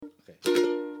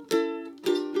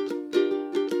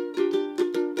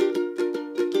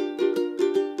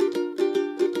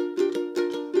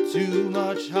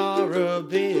horror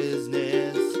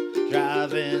business.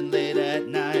 Driving late at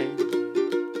night.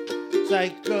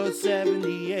 Psycho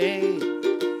 78.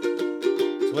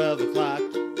 12 o'clock.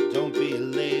 Don't be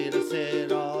late. I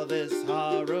said all this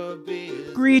horror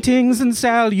business. Greetings and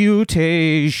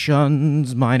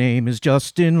salutations. My name is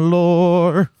Justin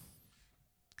Lore.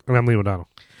 And I'm Liam O'Donnell.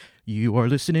 You are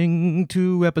listening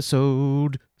to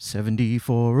episode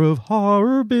 74 of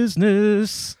Horror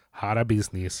Business. Horror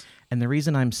business. And the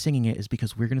reason I'm singing it is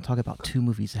because we're going to talk about two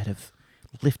movies that have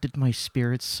lifted my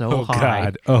spirits so high.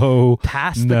 God. Oh,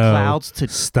 past no. the clouds to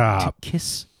Stop.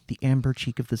 kiss the amber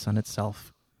cheek of the sun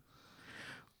itself.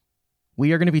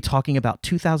 We are going to be talking about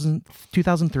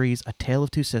 2003's A Tale of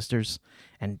Two Sisters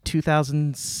and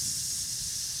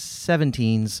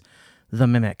 2017's The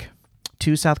Mimic.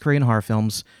 Two South Korean horror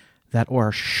films that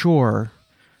are sure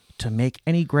to make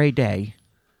any gray day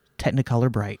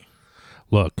Technicolor bright.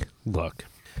 Look.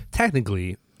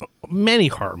 Technically, many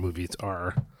horror movies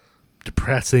are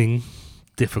depressing,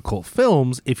 difficult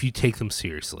films if you take them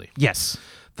seriously. Yes.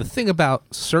 The thing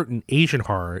about certain Asian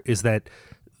horror is that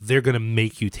they're going to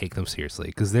make you take them seriously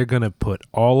because they're going to put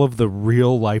all of the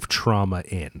real life trauma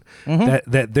in.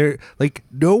 That they're like,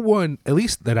 no one, at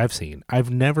least that I've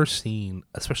never seen,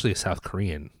 especially a South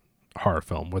Korean horror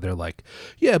film where they're like,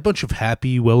 yeah, a bunch of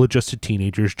happy, well-adjusted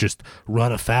teenagers just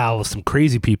run afoul of some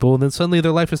crazy people and then suddenly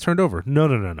their life is turned over.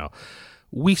 No.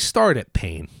 We start at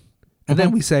pain and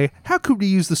then we say, how could we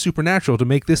use the supernatural to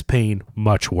make this pain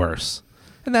much worse?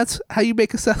 And that's how you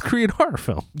make a South Korean horror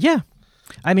film. Yeah.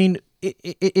 I mean,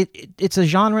 it's a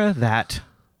genre that,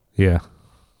 Yeah.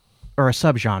 or a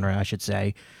subgenre, I should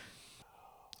say.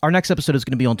 Our next episode is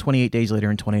going to be on 28 Days Later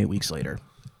and 28 Weeks Later.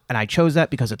 And I chose that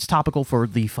because it's topical for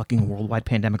the fucking worldwide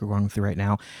pandemic we're going through right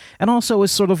now. And also is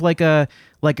sort of like a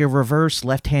reverse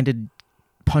left-handed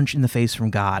punch in the face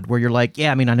from God, where you're like,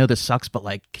 yeah, I mean, I know this sucks, but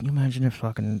like, can you imagine if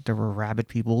fucking there were rabid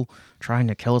people trying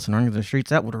to kill us and running through the streets?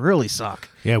 That would really suck.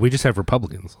 Yeah, we just have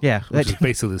Republicans. Yeah. Which is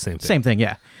basically the same thing. Same thing,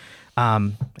 yeah.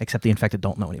 Except the infected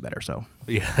don't know any better, so.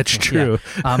 Yeah, that's true.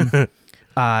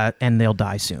 Yeah. And they'll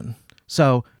die soon.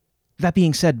 So, that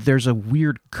being said, there's a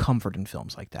weird comfort in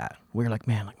films like that. Where you're like,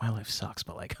 man, like my life sucks,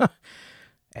 but like,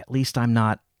 at least I'm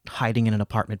not hiding in an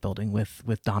apartment building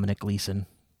with Dominic Gleeson.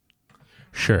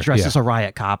 Sure. Dressed as a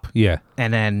riot cop. Yeah.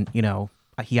 And then,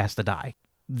 he has to die.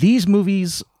 These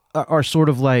movies are sort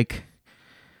of like,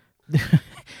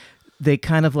 they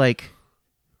kind of like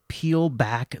peel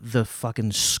back the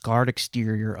fucking scarred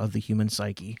exterior of the human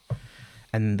psyche.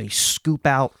 And they scoop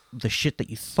out the shit that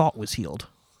you thought was healed.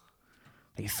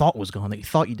 That you thought was gone, that you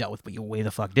thought you dealt with, but you way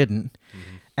the fuck didn't.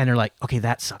 Mm-hmm. And they're like, okay,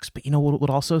 that sucks. But you know what would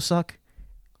also suck?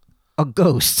 A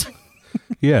ghost.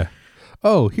 Yeah.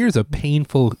 Oh, here's a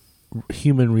painful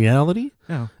human reality.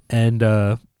 Yeah. And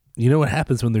you know what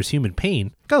happens when there's human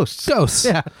pain? Ghosts.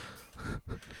 Yeah.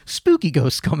 Spooky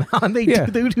ghosts come out and they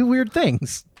do weird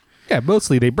things. Yeah,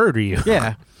 mostly they murder you.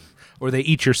 Yeah. Or they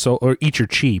eat your soul or eat your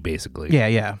chi, basically.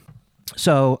 Yeah.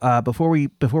 So before we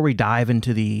dive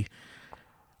into the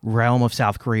realm of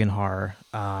South Korean horror,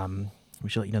 we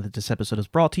should let you know that this episode is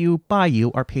brought to you by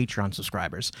you, our Patreon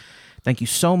subscribers. Thank you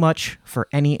so much for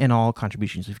any and all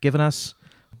contributions you've given us.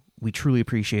 We truly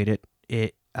appreciate it.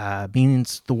 It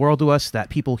means the world to us that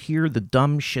people hear the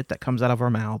dumb shit that comes out of our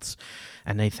mouths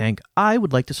and they think, I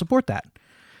would like to support that.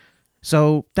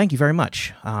 So thank you very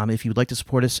much. If you'd like to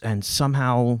support us and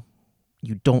somehow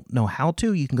you don't know how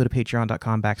to, you can go to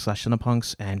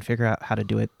patreon.com/cinepunks and figure out how to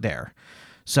do it there.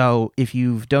 So if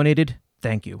you've donated,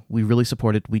 thank you. We really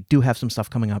support it. We do have some stuff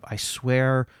coming up. I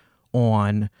swear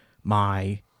on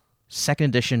my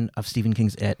second edition of Stephen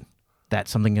King's It that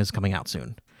something is coming out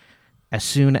soon. As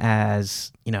soon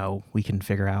as, we can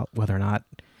figure out whether or not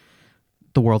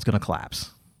the world's going to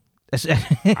collapse.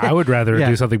 I would rather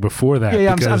do something before that.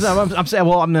 Yeah, because... I'm saying,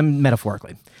 well, I'm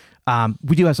metaphorically.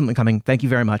 We do have something coming. Thank you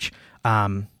very much.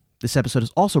 This episode is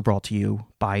also brought to you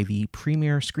by the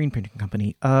premier screen printing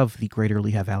company of the greater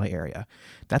Lehigh Valley area.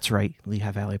 That's right,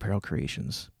 Lehigh Valley Apparel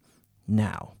Creations.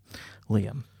 Now,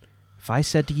 Liam, if I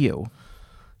said to you,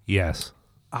 yes,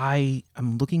 I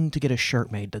am looking to get a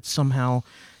shirt made that somehow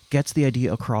gets the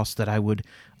idea across that I would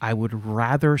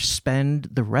rather spend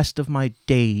the rest of my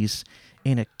days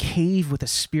in a cave with a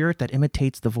spirit that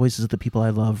imitates the voices of the people I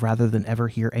love rather than ever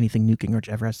hear anything Newt Gingrich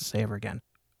ever has to say ever again.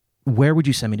 Where would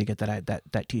you send me to get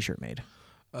that t-shirt made?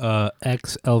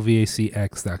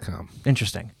 xlvacx.com.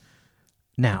 Interesting.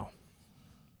 Now,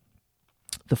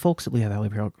 the folks at Lehigh Valley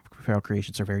Apparel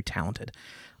Creations are very talented.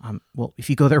 Well, if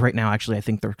you go there right now, actually, I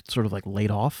think they're sort of like laid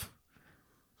off.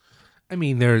 I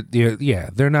mean, they're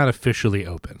not officially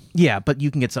open. Yeah, but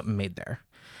you can get something made there.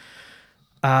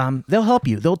 They'll help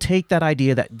you. They'll take that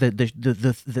idea, that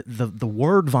the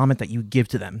word vomit that you give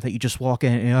to them, that you just walk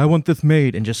in and I want this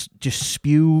made, and just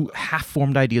spew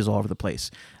half-formed ideas all over the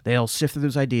place. They'll sift through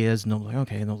those ideas and they'll be like,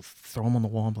 okay, and they'll throw them on the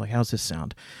wall and be like, how's this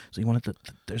sound? So you want it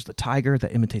there's the tiger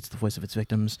that imitates the voice of its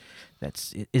victims.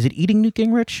 Is it eating Newt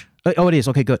Gingrich? Oh, it is.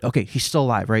 Okay, good. Okay, he's still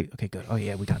alive, right? Okay, good. Oh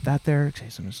yeah, we got that there. Okay,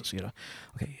 so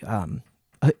okay.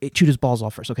 It chewed his balls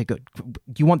off first. Okay, good.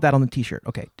 You want that on the T-shirt?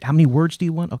 Okay. How many words do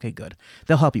you want? Okay, good.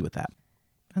 They'll help you with that,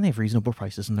 and they have reasonable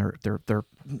prices, and they're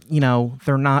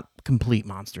not complete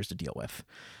monsters to deal with.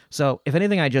 So, if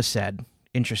anything I just said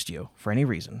interests you for any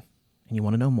reason, and you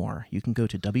want to know more, you can go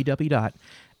to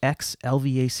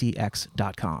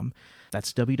www.xlvacx.com.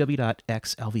 That's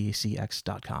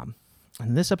www.xlvacx.com. And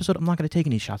in this episode, I'm not going to take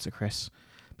any shots at Chris,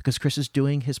 because Chris is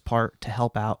doing his part to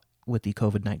help out with the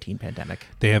COVID-19 pandemic.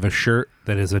 They have a shirt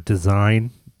that is a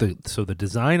design. So the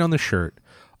design on the shirt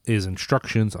is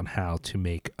instructions on how to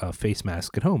make a face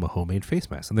mask at home, a homemade face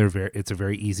mask. And it's a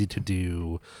very easy to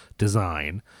do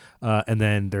design. And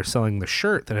then they're selling the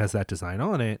shirt that has that design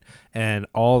on it, and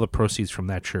all the proceeds from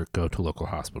that shirt go to local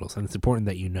hospitals. And it's important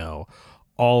that you know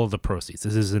all of the proceeds.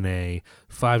 This isn't a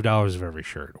 $5 of every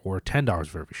shirt or $10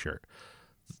 of every shirt.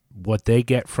 What they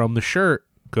get from the shirt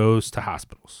goes to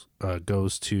hospitals,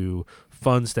 goes to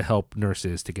funds to help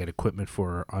nurses to get equipment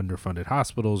for underfunded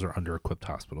hospitals or under-equipped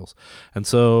hospitals. And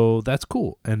so that's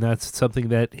cool. And that's something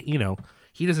that, he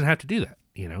doesn't have to do that.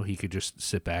 He could just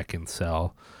sit back and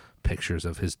sell pictures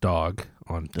of his dog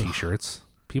on T-shirts.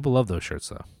 People love those shirts,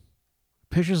 though.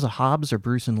 Pictures of Hobbs or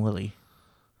Bruce and Lily?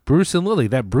 Bruce and Lily.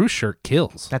 That Bruce shirt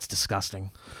kills. That's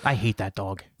disgusting. I hate that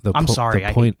dog. I'm sorry.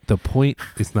 The point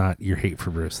is not your hate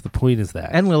for Bruce. The point is that.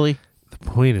 And Lily. The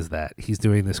point is that he's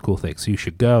doing this cool thing. So you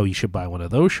should buy one of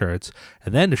those shirts.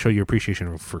 And then to show your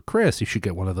appreciation for Chris, you should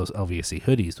get one of those LVAC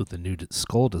hoodies with the new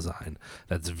skull design.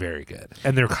 That's very good.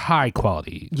 And they're high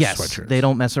quality sweatshirts. They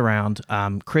don't mess around.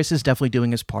 Chris is definitely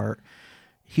doing his part.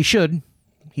 He should.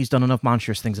 He's done enough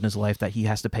monstrous things in his life that he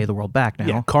has to pay the world back now.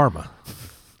 Yeah, karma.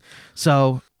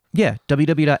 So, yeah,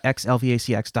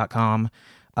 www.xlvacx.com.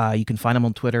 You can find them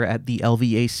on Twitter at the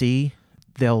LVAC.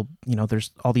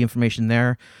 There's all the information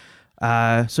there.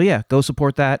 So yeah, go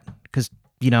support that, because,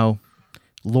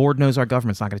 Lord knows our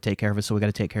government's not going to take care of us, so we got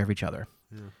to take care of each other.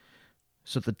 Yeah.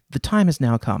 So the time has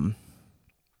now come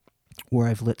where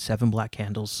I've lit 7 black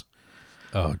candles.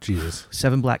 Oh, Jesus.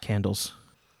 7 black candles,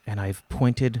 and I've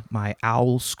pointed my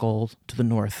owl skull to the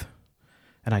north,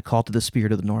 and I call to the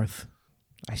spirit of the north.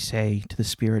 I say to the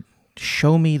spirit,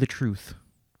 show me the truth.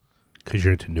 Because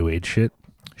you're into New Age shit?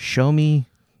 Show me,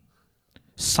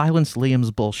 silence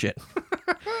Liam's bullshit.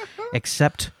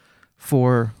 Except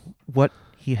for what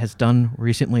he has done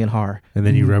recently in horror. And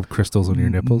then you rub crystals on your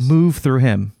nipples? Move through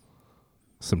him.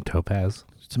 Some topaz?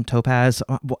 You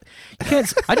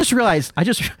can't. I just realized.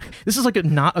 This is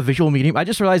not a visual medium. I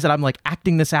just realized that I'm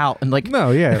acting this out and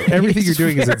No, yeah, everything you're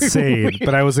doing is insane. Weird.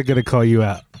 But I wasn't going to call you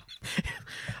out.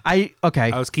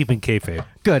 Okay. I was keeping kayfabe.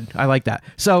 Good. I like that.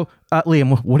 So,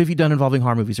 Liam, what have you done involving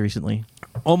horror movies recently?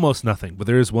 Almost nothing. But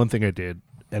there is one thing I did.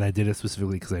 And I did it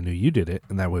specifically because I knew you did it,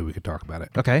 and that way we could talk about it.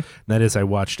 Okay. And that is, I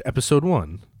watched episode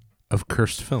 1 of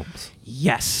Cursed Films.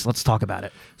 Yes, let's talk about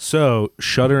it. So,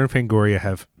 Shudder and Fangoria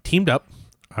have teamed up.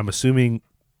 I'm assuming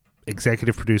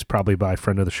executive produced probably by a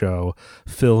friend of the show,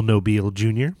 Phil Nobile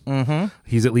Jr. Mm-hmm.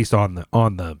 He's at least on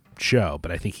the show,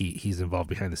 but I think he's involved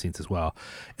behind the scenes as well.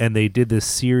 And they did this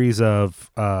series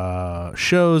of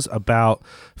shows about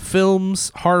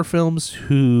horror films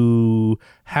who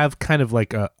have kind of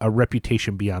a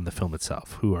reputation beyond the film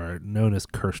itself, who are known as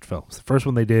cursed films. The first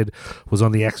one they did was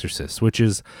on The Exorcist, which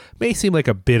may seem like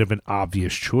a bit of an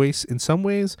obvious choice in some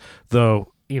ways,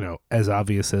 though, as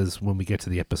obvious as when we get to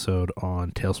the episode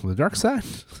on Tales from the Dark Side.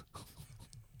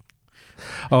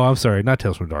 Oh, I'm sorry, not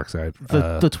Tales from the Dark Side.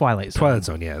 The Twilight Zone. Twilight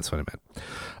Zone, yeah, that's what I meant.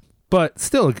 But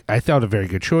still, I thought a very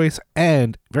good choice,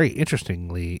 and very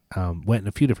interestingly, went in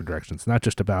a few different directions. Not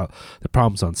just about the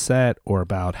problems on set, or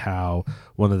about how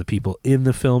one of the people in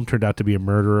the film turned out to be a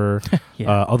murderer.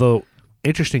 Yeah. Although,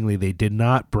 interestingly, they did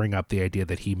not bring up the idea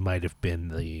that he might have been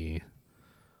the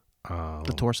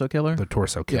torso killer? The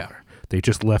torso killer. Yeah. They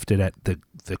just left it at the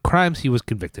crimes he was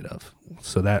convicted of.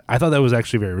 So that I thought that was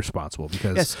actually very responsible,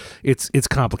 because it's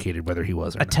complicated whether he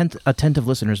was or not. Attentive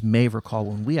listeners may recall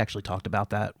when we actually talked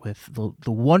about that with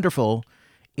the wonderful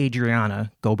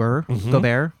Adriana Gober. Mm-hmm.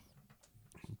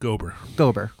 Gober.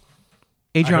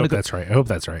 Adriana. I hope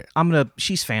that's right.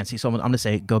 She's fancy, so I'm gonna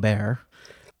say Gobert.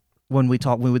 When we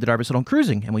did our episode on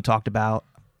cruising, and we talked about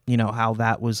how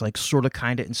that was sort of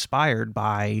kind of inspired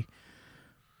by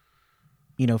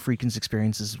Friedkin's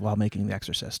experiences while making The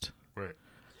Exorcist. Right.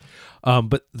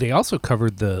 But they also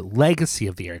covered the legacy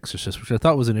of The Exorcist, which I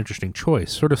thought was an interesting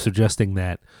choice, sort of suggesting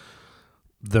that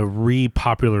the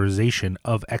repopularization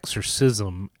of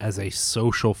exorcism as a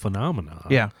social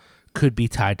phenomenon could be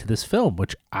tied to this film,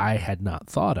 which I had not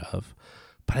thought of,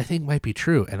 but I think might be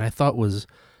true. And I thought was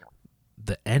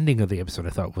the ending of the episode, I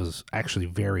thought was actually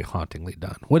very hauntingly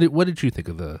done. What did you think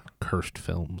of the cursed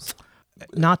films?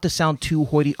 Not to sound too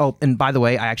hoity. Oh, and by the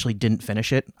way, I actually didn't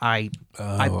finish it.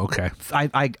 Okay.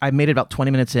 I made it about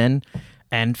 20 minutes in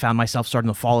and found myself starting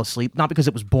to fall asleep. Not because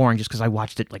it was boring, just because I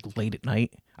watched it like late at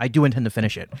night. I do intend to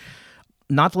finish it.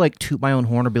 Not to like toot my own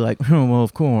horn or be like, oh, well,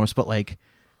 of course, but like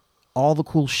all the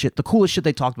coolest shit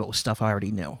they talked about was stuff I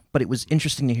already knew. But it was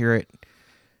interesting to hear it.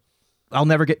 I'll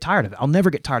never get tired of it. I'll never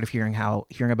get tired of hearing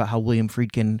about how William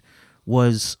Friedkin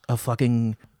was a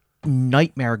fucking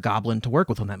nightmare goblin to work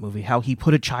with on that movie. How he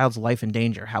put a child's life in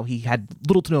danger. How he had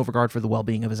little to no regard for the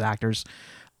well-being of his actors.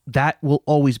 That will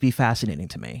always be fascinating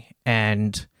to me.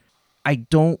 And I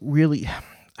don't really,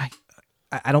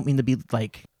 I don't mean to be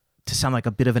like, to sound like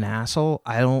a bit of an asshole.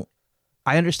 I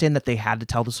understand that they had to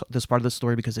tell this part of the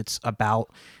story because it's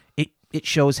about, it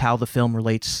shows how the film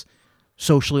relates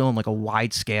socially on like a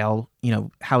wide scale, you know,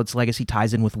 how its legacy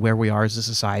ties in with where we are as a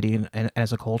society and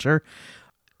as a culture.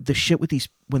 The shit with these,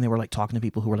 when they were like talking to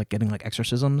people who were like getting like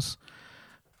exorcisms,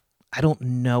 I don't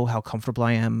know how comfortable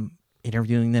I am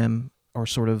interviewing them or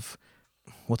sort of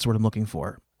what's what I'm looking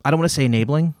for. I don't want to say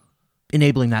enabling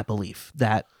that belief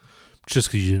that. Just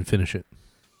because you didn't finish it.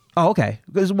 Oh, okay.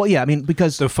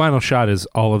 Because the final shot is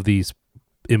all of these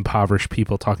impoverished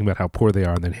people talking about how poor they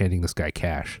are and then handing this guy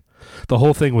cash. The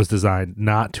whole thing was designed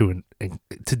not to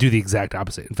do the exact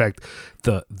opposite. In fact,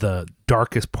 the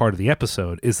darkest part of the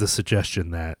episode is the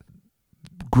suggestion that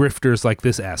grifters like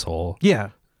this asshole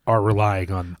are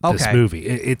relying on this movie.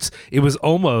 It was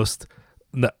almost,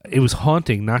 it was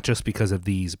haunting, not just because of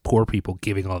these poor people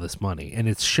giving all this money, and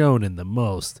it's shown in the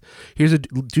most. Here's a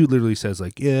dude literally says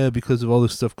like, yeah, because of all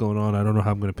this stuff going on, I don't know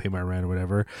how I'm going to pay my rent or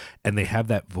whatever, and they have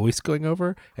that voice going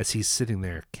over as he's sitting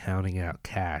there counting out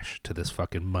cash to this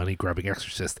fucking money grubbing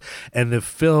exorcist. And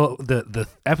the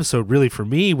episode really for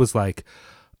me was like,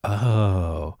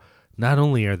 oh, not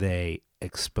only are they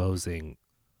exposing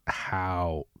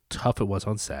how tough it was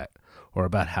on set, or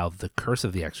about how The Curse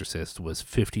of the Exorcist was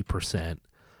 50%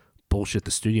 bullshit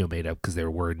the studio made up because they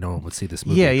were worried no one would see this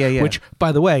movie. Yeah. Which,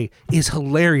 by the way, is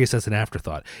hilarious as an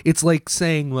afterthought. It's like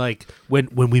saying, like, when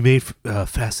we made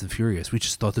Fast and Furious, we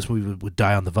just thought this movie would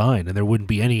die on the vine and there wouldn't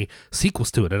be any sequels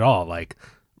to it at all. Like,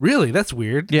 really? That's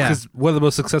weird. Yeah. Because one of the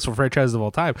most successful franchises of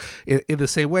all time. In the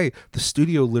same way, the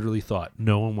studio literally thought,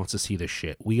 no one wants to see this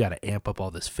shit. We got to amp up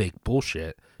all this fake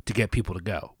bullshit to get people to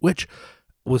go. Which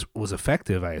was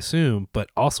effective, I assume,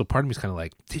 but also part of me is kind of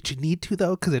like, did you need to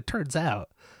though? Because it turns out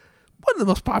one of the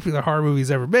most popular horror movies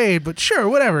ever made. But sure,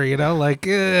 whatever, you know, like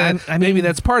maybe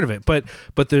that's part of it. But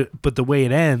the way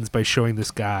it ends by showing this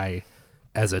guy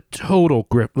as a total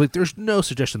grip, like there's no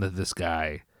suggestion that this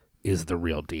guy is the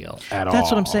real deal at all. That's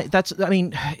what I'm saying.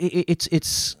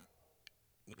 It's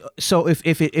so if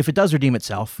it does redeem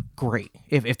itself, great.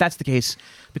 If that's the case,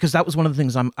 because that was one of the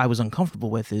things I was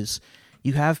uncomfortable with is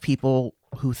you have people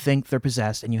who think they're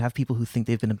possessed and you have people who think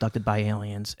they've been abducted by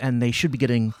aliens and they should be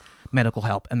getting medical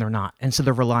help and they're not. And so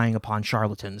they're relying upon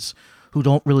charlatans who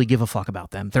don't really give a fuck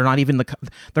about them. They're not even the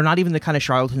kind of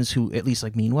charlatans who at least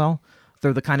like mean well.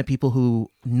 They're the kind of people who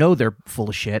know they're full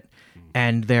of shit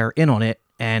and they're in on it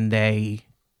and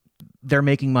they're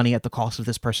making money at the cost of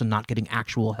this person not getting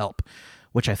actual help,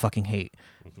 which I fucking hate.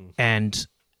 Mm-hmm. And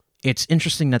it's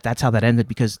interesting that that's how that ended,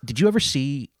 because did you ever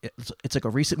see, it's like a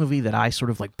recent movie that I sort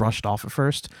of like brushed off at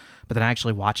first, but then I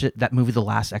actually watched it, that movie, The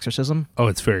Last Exorcism. Oh,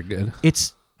 it's very good.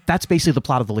 That's basically the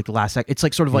plot of the last, it's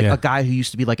like sort of like a guy who used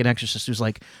to be like an exorcist who's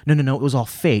like, no, it was all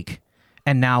fake.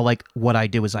 And now like what I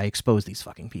do is I expose these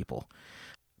fucking people.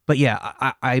 But yeah,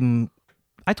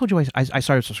 I told you I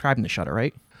started subscribing to Shudder,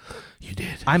 right? You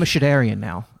did. I'm a Shudderian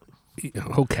now.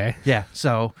 Okay. Yeah,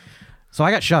 so I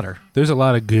got Shudder. There's a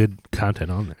lot of good content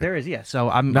on there. There is, yeah. So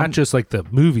I'm not just like the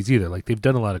movies either. Like they've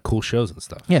done a lot of cool shows and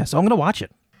stuff. Yeah, so I'm gonna watch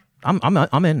it.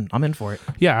 I'm in for it.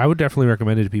 Yeah, I would definitely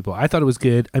recommend it to people. I thought it was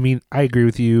good. I mean, I agree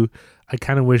with you. I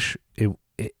kind of wish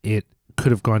it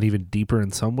could have gone even deeper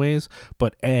in some ways.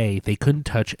 But they couldn't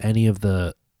touch any of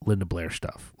the Linda Blair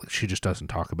stuff. Like she just doesn't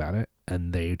talk about it,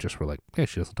 and they just were like, yeah,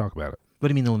 she doesn't talk about it. What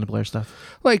do you mean the Linda Blair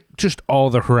stuff? Like just all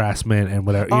the harassment and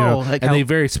whatever. You know, like and they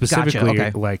very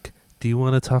specifically like, do you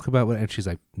want to talk about what? And she's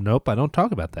like, nope, I don't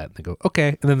talk about that. And they go,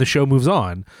 okay. And then the show moves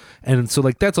on. And so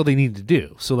like, that's all they need to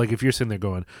do. So like, if you're sitting there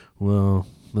going, well,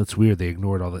 That's weird. They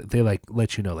ignored all that. They like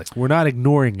let you know, like, we're not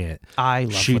ignoring it. I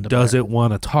love She Linda Blair. doesn't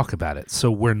want to talk about it, so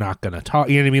we're not going to talk.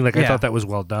 You know what I mean? Like, I Yeah. thought that was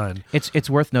well done. It's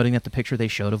worth noting that the picture they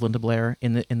showed of Linda Blair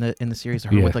in the series,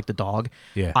 her Yeah. with like the dog.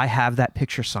 Yeah. I have that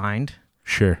picture signed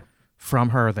Sure. from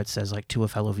her that says like to a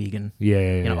fellow vegan.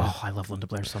 Yeah. You know, yeah. oh, I love Linda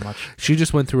Blair so much. She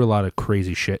just went through a lot of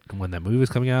crazy shit when that movie was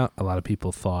coming out. A lot of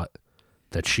people thought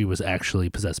that she was actually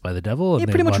possessed by the devil. And It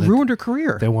they pretty much wanted- ruined her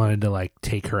career. They wanted to like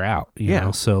take her out, you Yeah.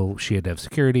 know, so she had to have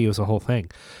security. It was a whole thing.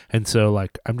 And so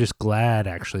like, I'm just glad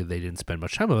actually they didn't spend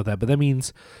much time about that. But that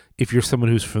means if you're someone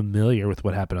who's familiar with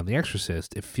what happened on The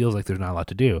Exorcist, it feels like there's not a lot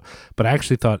to do. But I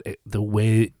actually thought the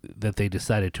way that they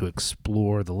decided to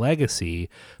explore the legacy,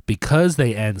 because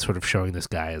they end sort of showing this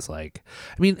guy as like,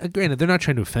 I mean, granted, they're not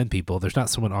trying to offend people. There's not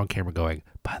someone on camera going,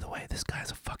 by the way, this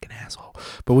guy's a fucking asshole.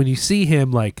 But when you see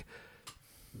him like,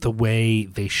 the way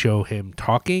they show him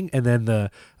talking, and then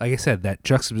like I said, that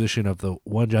juxtaposition of the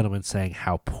one gentleman saying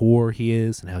how poor he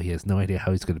is and how he has no idea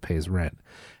how he's going to pay his rent,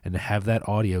 and to have that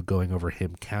audio going over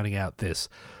him counting out this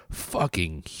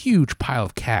fucking huge pile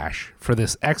of cash for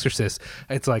this exorcist,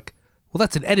 it's like, well,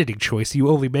 that's an editing choice you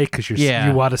only make because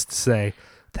you want us to say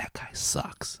that guy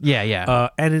sucks. Yeah.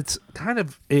 And it's kind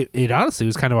of it honestly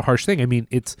was kind of a harsh thing. I mean,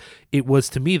 it was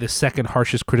to me the second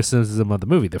harshest criticism of the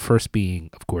movie. The first being,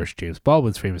 of course, James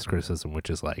Baldwin's famous criticism, which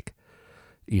is like,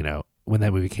 you know, when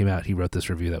that movie came out, he wrote this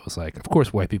review that was like, of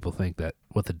course, white people think that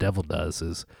what the devil does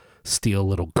is steal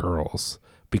little girls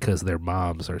because their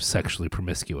moms are sexually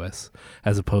promiscuous,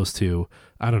 as opposed to,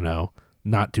 I don't know,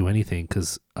 not do anything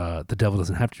because the devil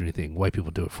doesn't have to do anything. White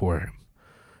people do it for him.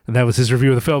 And that was his review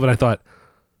of the film. And I thought,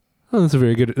 oh, that's a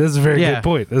very good point. This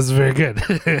is very good.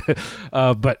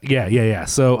 But yeah.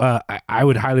 So I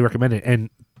would highly recommend it. And,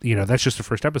 you know, that's just the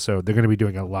first episode. They're going to be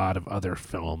doing a lot of other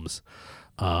films.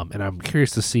 And I'm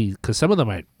curious to see, because some of them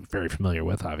I'm very familiar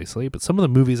with, obviously, but some of the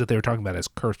movies that they were talking about as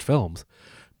cursed films,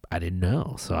 I didn't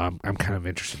know. So I'm kind of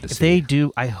interested to see. If they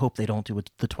do, I hope they don't do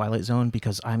it the Twilight Zone,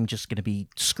 because I'm just going to be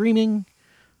screaming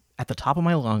at the top of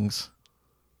my lungs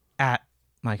at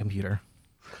my computer.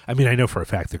 I mean, I know for a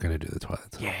fact they're going to do the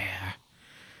Twilight Zone.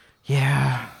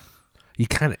 Yeah.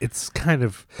 It's kind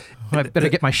of. I better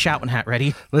get my shouting hat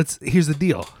ready. Here's the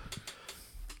deal.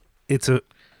 It's a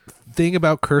thing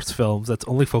about cursed films that's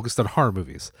only focused on horror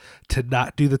movies. To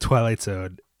not do the Twilight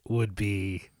Zone would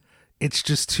be, it's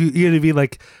just too, you know what I mean?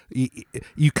 Like,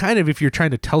 you kind of, if you're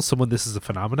trying to tell someone this is a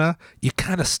phenomena, you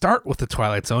kind of start with the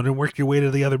Twilight Zone and work your way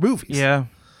to the other movies. Yeah.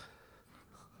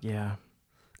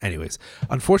 Anyways,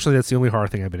 unfortunately, that's the only horror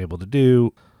thing I've been able to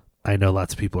do. I know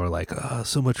lots of people are like, oh,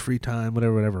 so much free time,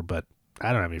 whatever, but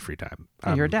I don't have any free time.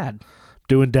 Hey, you're a dad.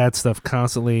 Doing dad stuff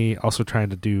constantly, also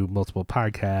trying to do multiple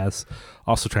podcasts,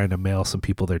 also trying to mail some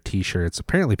people their t-shirts.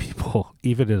 Apparently people,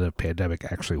 even in a pandemic,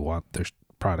 actually want their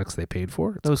products they paid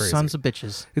for. It's Those crazy. sons of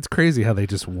bitches. It's crazy how they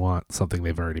just want something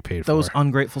they've already paid Those for.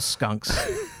 ungrateful skunks.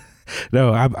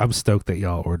 No, I'm stoked that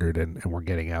y'all ordered and we're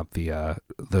getting out the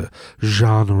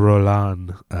Jean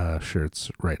Roland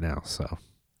shirts right now. So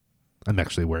I'm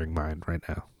actually wearing mine right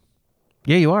now.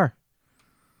 Yeah, you are.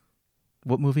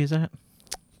 What movie is that?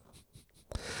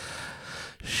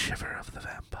 Shiver of the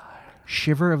Vampire.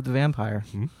 Shiver of the Vampire.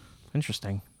 Hmm?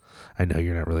 Interesting. I know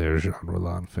you're not really a Jean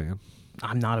Roland fan.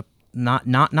 I'm not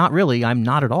really. I'm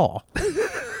not at all.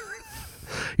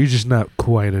 You're just not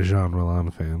quite a Jean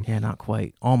Roland fan. Yeah, not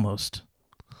quite. Almost.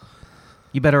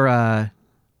 You better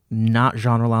not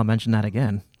Jean Roland mention that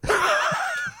again.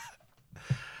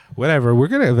 Whatever. We're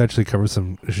going to eventually cover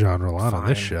some Jean Roland on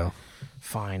this Fine. show.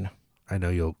 Fine. I know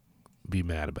you'll be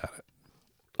mad about it.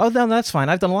 Oh, no, that's fine.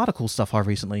 I've done a lot of cool stuff, Harv,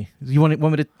 recently. You want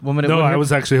me to? No, I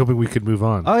was actually hoping we could move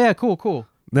on. Oh yeah, cool.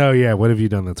 No, yeah. What have you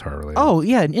done that's horror related? Oh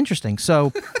yeah, interesting.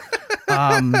 So,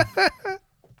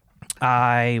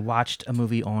 I watched a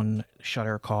movie on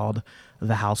Shudder called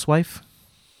The Housewife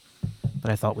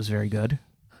that I thought was very good.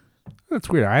 That's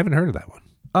weird. I haven't heard of that one.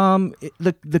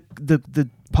 The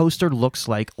poster looks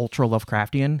like ultra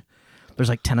Lovecraftian. There's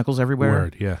like tentacles everywhere.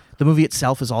 Word, yeah. The movie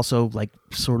itself is also like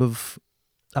sort of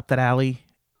up that alley.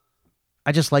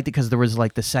 I just liked it because there was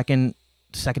like the second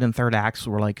and third acts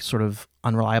were like sort of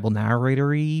unreliable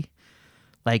narratory.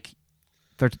 Like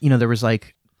there was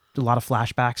like a lot of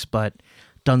flashbacks, but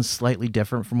done slightly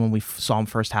different from when we saw them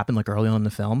first happen, like early on in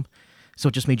the film. So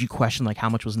it just made you question like how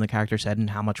much was in the character's head and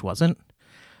how much wasn't.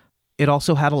 It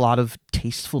also had a lot of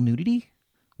tasteful nudity,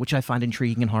 which I find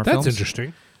intriguing in horror films. That's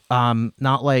interesting.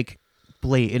 Not like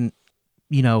blatant,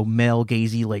 male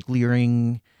gazy, like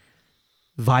leering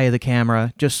via the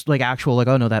camera, just like actual, like,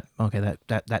 oh no,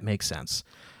 that makes sense.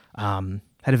 Had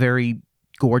a very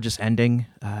gorgeous ending.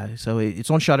 So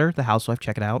it's on Shudder, The Housewife.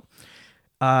 Check it out.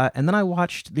 And then I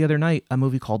watched the other night a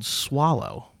movie called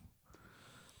Swallow,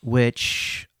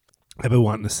 which, I've been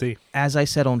wanting to see. as I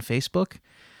said on Facebook,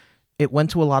 it went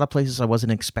to a lot of places I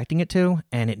wasn't expecting it to,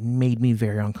 and it made me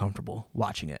very uncomfortable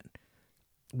watching it,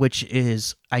 which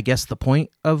is, I guess, the point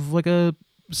of like a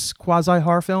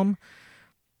quasi-horror film.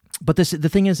 But the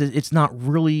thing is, it's not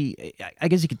really, I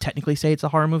guess you could technically say it's a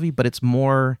horror movie, but it's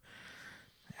more,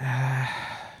 I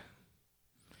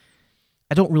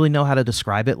don't really know how to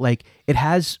describe it. Like,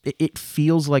 it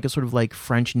feels like a sort of like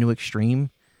French New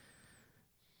Extreme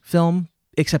film,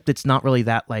 except it's not really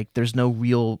that. Like, there's no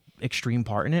real extreme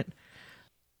part in it.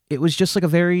 It was just like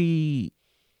it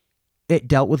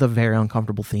dealt with a very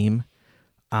uncomfortable theme,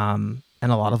 and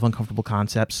a lot of uncomfortable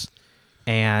concepts.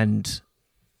 And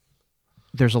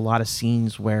there's a lot of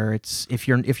scenes where it's, if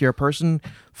you're a person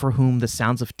for whom the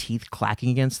sounds of teeth clacking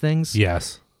against things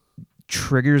Yes.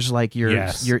 triggers like your,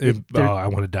 I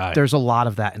want to die. there's a lot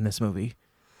of that in this movie.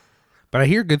 But I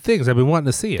hear good things. I've been wanting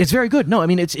to see it. It's very good. No, I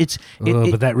mean,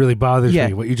 but that really bothers yeah.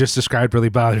 me. What you just described really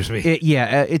bothers me.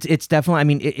 It's definitely, I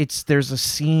mean, there's a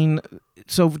scene.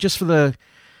 So just for the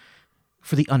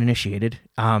uninitiated,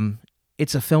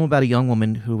 it's a film about a young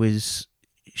woman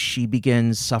she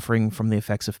begins suffering from the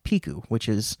effects of piku, which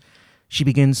is she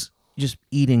begins just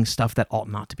eating stuff that ought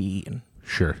not to be eaten.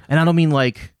 Sure. And I don't mean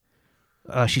like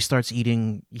she starts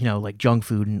eating, like junk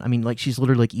food. And I mean, like, she's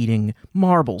literally like eating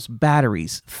marbles,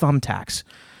 batteries, thumbtacks,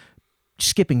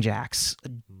 skipping jacks,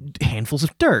 handfuls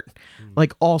of dirt,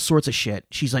 like all sorts of shit.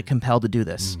 She's like compelled to do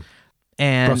this.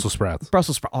 And Brussels sprouts.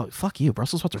 Oh, fuck you.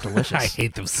 Brussels sprouts are delicious. I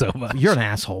hate them so much. You're an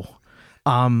asshole.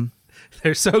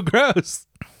 They're so gross.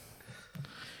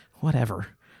 Whatever.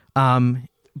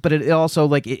 But it also,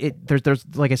 like, there's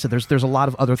like I said, there's a lot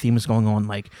of other themes going on.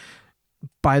 Like,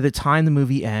 by the time the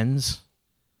movie ends,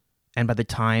 and by the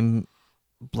time,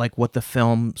 like, what the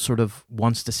film sort of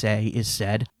wants to say is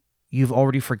said, you've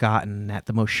already forgotten that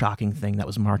the most shocking thing that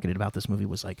was marketed about this movie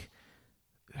was like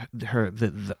her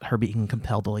being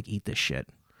compelled to like eat this shit.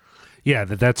 Yeah,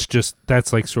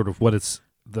 that's like sort of what it's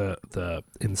the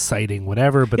inciting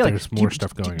whatever, but Yeah, there's more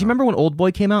stuff going on. Do you remember when Old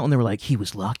Boy came out and they were like, he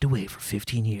was locked away for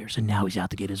 15 years and now he's out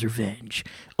to get his revenge,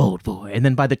 Old Boy. And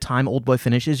then by the time Old Boy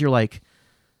finishes, you're like,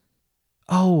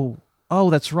 oh,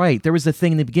 that's right. There was the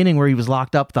thing in the beginning where he was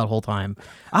locked up that whole time.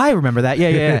 I remember that.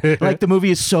 Yeah. Like, the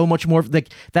movie is so much more, like,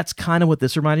 that's kind of what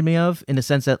this reminded me of, in the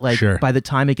sense that, like, Sure. by the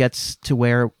time it gets to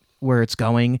where it's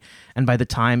going, and by the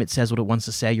time it says what it wants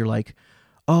to say, you're like,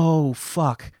 oh,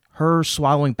 fuck. Her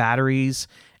swallowing batteries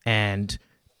and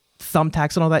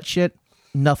thumbtacks and all that shit,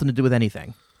 nothing to do with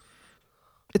anything.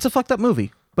 It's a fucked up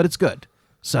movie, but it's good.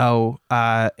 So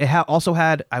it also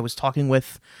had, I was talking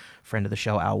with a friend of the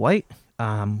show, Al White.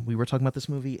 We were talking about this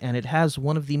movie, and it has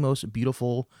one of the most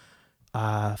beautiful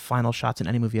final shots in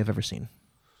any movie I've ever seen.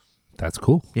 That's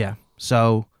cool. Yeah.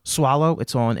 So Swallow,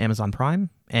 it's on Amazon Prime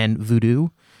and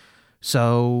Vudu.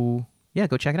 So yeah,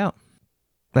 go check it out.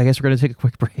 I guess we're going to take a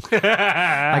quick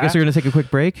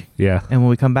break. Yeah. And when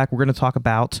we come back, we're going to talk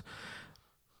about,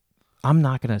 I'm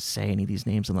not going to say any of these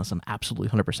names unless I'm absolutely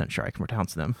 100% sure I can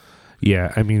pronounce them.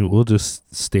 Yeah, I mean, we'll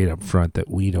just state up front that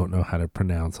we don't know how to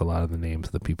pronounce a lot of the names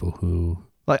of the people who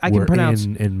Like, I can pronounce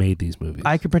in and made these movies.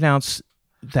 I can pronounce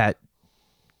that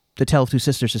The Tale of Two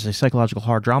Sisters is a psychological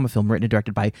horror drama film written and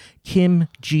directed by Kim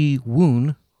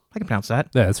Ji-woon. I can pronounce that.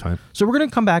 Yeah, that's fine. So we're going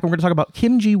to come back and we're going to talk about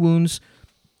Kim Ji-woon's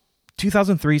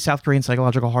 2003 South Korean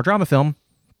psychological horror drama film,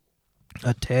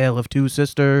 A Tale of Two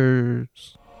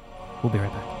Sisters. We'll be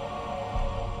right back.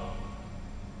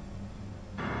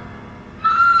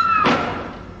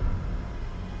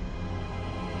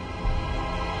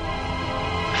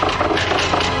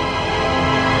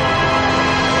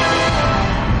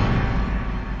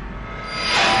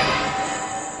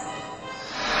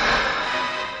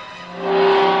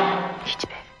 이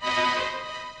집에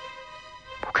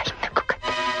뭐가 있는 것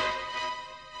같아.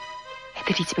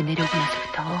 애들이 집에 내려오고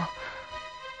나서부터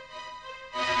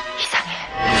이상해.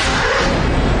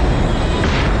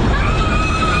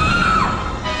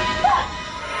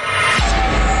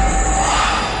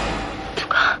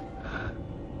 누가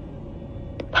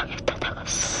내 방에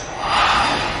들어갔어.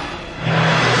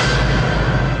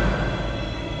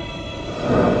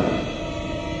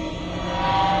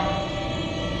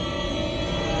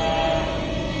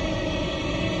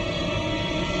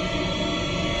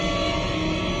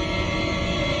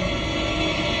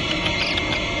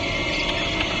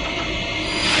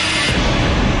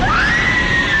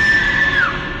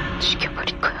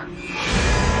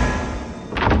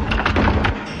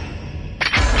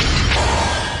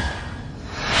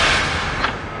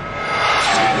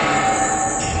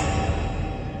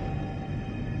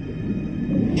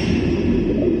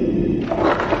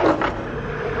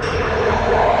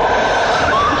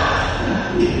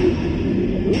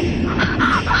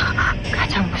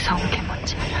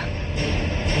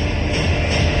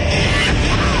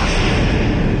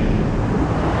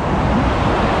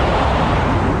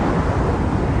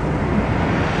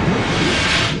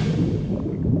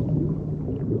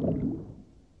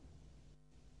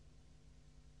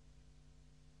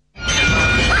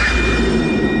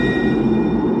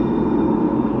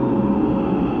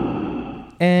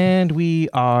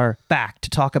 are back to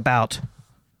talk about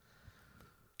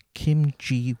Kim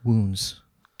Ji-woon's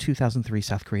 2003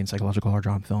 South Korean psychological horror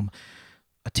drama film,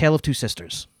 A Tale of Two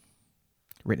Sisters.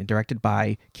 Written and directed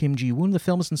by Kim Ji-woon, the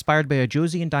film is inspired by a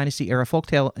Joseon Dynasty era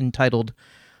folktale entitled,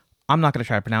 I'm not going to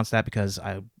try to pronounce that because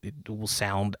it will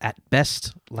sound at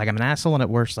best like I'm an asshole and at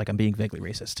worst like I'm being vaguely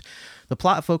racist. The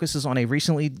plot focuses on a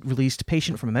recently released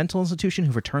patient from a mental institution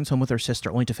who returns home with her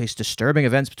sister only to face disturbing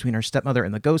events between her stepmother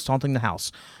and the ghost haunting the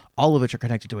house, all of which are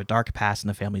connected to a dark past in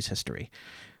the family's history.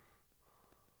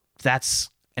 That's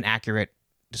an accurate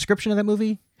description of that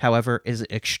movie. However, is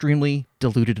extremely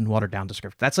diluted and watered down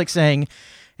description. That's like saying,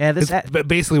 yeah, But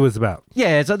basically what it's about.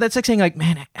 yeah, that's like saying like,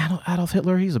 man, Adolf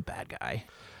Hitler, he's a bad guy.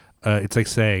 It's like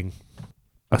saying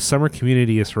a summer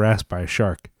community is harassed by a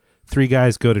shark. 3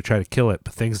 guys go to try to kill it,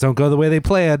 but things don't go the way they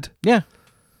planned. Yeah.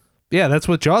 Yeah, that's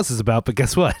what Jaws is about, but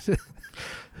guess what?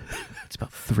 It's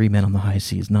about 3 men on the high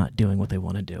seas not doing what they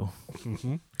want to do,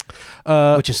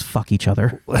 which is fuck each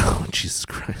other. Oh, Jesus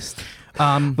Christ.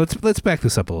 Um, Let's back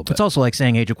this up a little bit. it's also like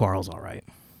saying Age of Quarrel's all right.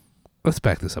 Let's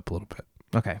back this up a little bit.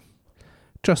 Okay.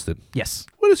 Justin, Yes.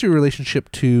 what is your relationship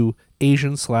to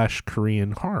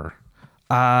Asian/Korean horror?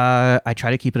 I try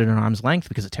to keep it at an arm's length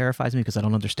because it terrifies me because I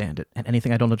don't understand it. And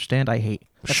anything I don't understand, I hate.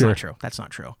 That's Sure. not true. That's not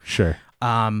true. Sure.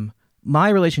 My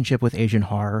relationship with Asian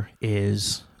horror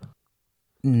is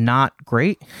not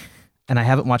great, and I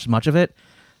haven't watched much of it.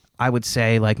 I would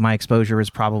say like my exposure is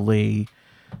probably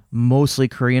mostly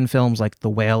Korean films like The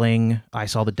Wailing, I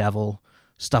Saw the Devil,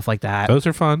 stuff like that. Those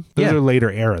are fun. Those Yeah. are later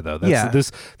era though. That's, Yeah.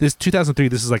 This 2003.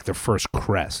 This is like their first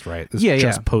crest, right? This Yeah, is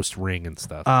just yeah. post Ring and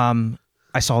stuff.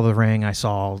 I saw The Ring. I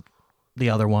saw the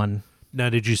other one. Now,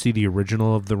 did you see the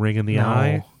original of The Ring in the No.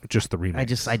 Eye? Just the remake.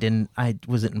 I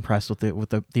wasn't impressed with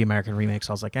the American remake,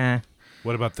 so I was like,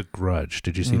 What about The Grudge?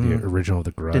 Did you see the original of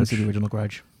The Grudge? didn't see the original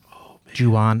Grudge. Oh man.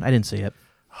 Ju-on, I didn't see it.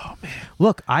 Oh man.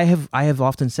 Look, I have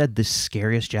often said the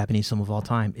scariest Japanese film of all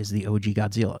time is the OG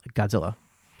Godzilla.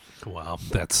 Wow,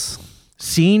 that's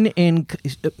Seen in,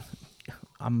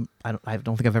 I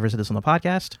don't think I've ever said this on the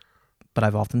podcast, but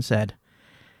I've often said,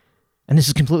 and this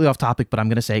is completely off topic, but I'm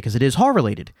going to say because it is horror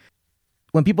related.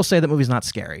 When people say that movie's not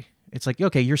scary, it's like,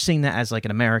 okay, you're seeing that as like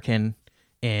an American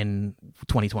in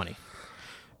 2020.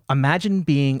 Imagine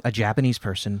being a Japanese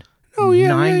person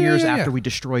 9 years after we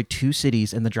destroyed 2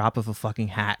 cities in the drop of a fucking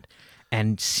hat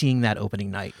and seeing that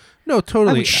opening night. no I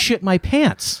totally. would shit my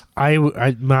pants.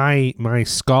 My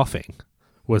scoffing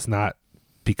was not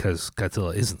because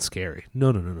Godzilla isn't scary.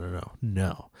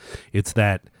 No. It's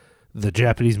that the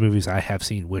Japanese movies I have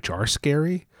seen, which are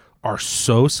scary, are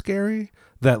so scary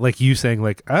that, like you saying,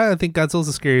 like, I think Godzilla's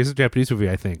the scariest Japanese movie.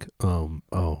 I think,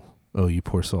 oh, you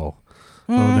poor soul.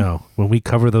 Oh no, when we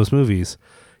cover those movies,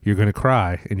 you're going to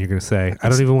cry and you're going to say, I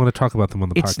don't even want to talk about them on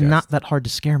the podcast. It's not that hard to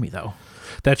scare me though.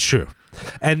 That's true.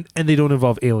 And they don't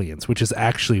involve aliens, which is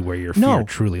actually where your fear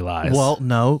truly lies. Well,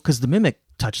 no, because The Mimic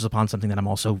touches upon something that I'm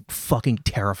also fucking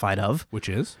terrified of. Which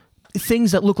is?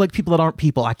 Things that look like people that aren't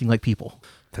people acting like people.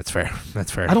 That's fair.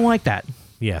 I don't like that.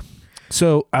 Yeah.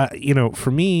 So,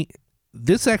 for me,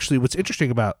 this actually, what's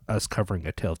interesting about us covering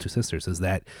A Tale of Two Sisters is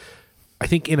that I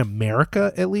think in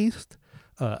America, at least,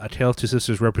 A Tale of Two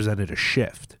Sisters represented a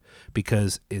shift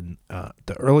because in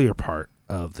the earlier part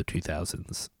of the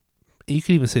 2000s, you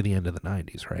could even say the end of the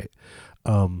 90s, right?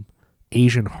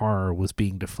 Asian horror was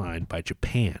being defined by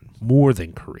Japan more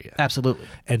than Korea. Absolutely.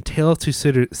 And Tale of Two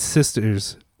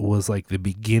Sisters was like the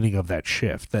beginning of that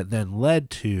shift that then led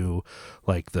to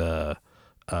like the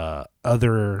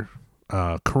other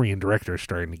Korean directors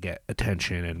starting to get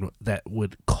attention, and that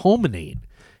would culminate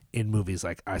in movies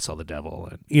like I Saw the Devil,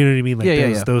 and you know what I mean?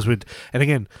 Like those would, and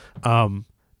again,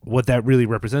 what that really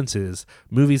represents is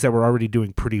movies that were already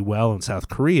doing pretty well in South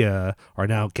Korea are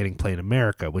now getting played in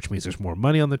America, which means there's more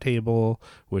money on the table,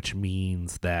 which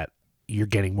means that you're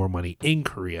getting more money in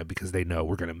Korea because they know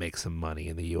we're going to make some money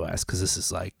in the U.S. because this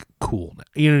is like cool now.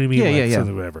 You know what I mean? Yeah.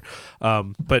 Something, whatever.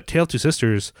 But Tale of Two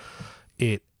Sisters,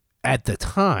 it at the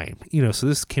time, so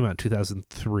this came out in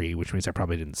 2003, which means I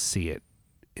probably didn't see it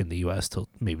in the U.S. till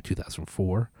maybe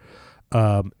 2004.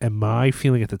 And my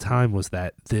feeling at the time was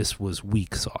that this was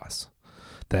weak sauce.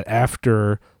 That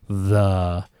after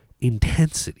the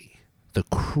intensity, the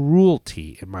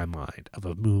cruelty in my mind of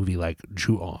a movie like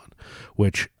Ju-on,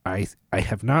 which I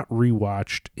have not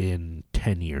rewatched in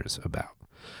 10 years about.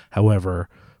 However,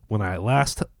 when I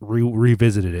last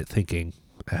revisited it thinking,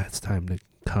 it's time to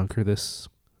conquer this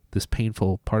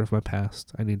painful part of my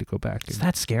past, I need to go back. Is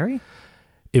that scary?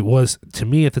 It was, to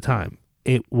me at the time,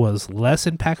 it was less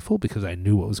impactful because I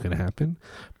knew what was going to happen,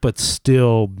 but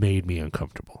still made me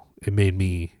uncomfortable. It made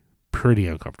me pretty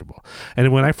uncomfortable.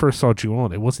 And when I first saw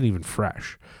Ju-on, it wasn't even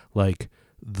fresh. Like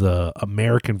the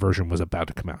American version was about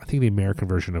to come out. I think the American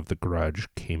version of The Grudge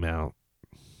came out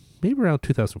maybe around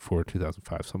 2004,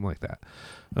 2005, something like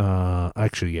that.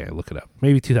 Actually, yeah, look it up.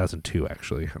 Maybe 2002,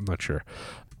 actually. I'm not sure.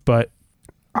 But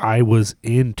I was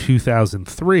in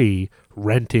 2003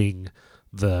 renting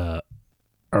the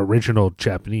original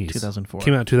Japanese. 2004.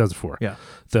 Came out in 2004. Yeah.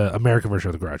 The American version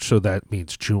of The Grudge. So that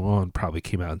means Ju-on probably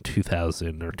came out in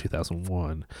 2000 or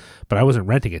 2001. But I wasn't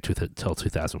renting it until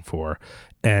 2004.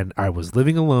 And I was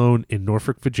living alone in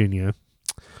Norfolk, Virginia.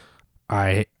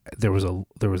 There was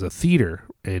a theater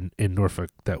in Norfolk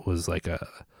that was like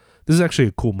this is actually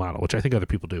a cool model, which I think other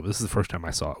people do, but this is the first time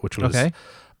I saw it, which was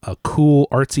a cool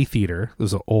artsy theater. It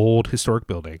was an old historic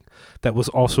building that was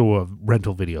also a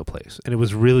rental video place. And it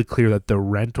was really clear that the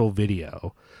rental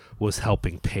video was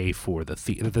helping pay for the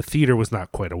theater. The theater was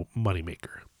not quite a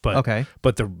moneymaker, but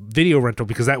the video rental,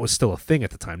 because that was still a thing at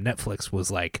the time. Netflix was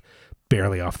like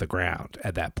barely off the ground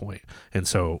at that point. And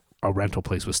so a rental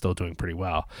place was still doing pretty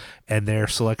well, and their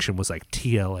selection was like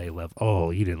TLA level. Oh,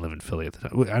 you didn't live in Philly at the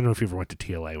time. I don't know if you ever went to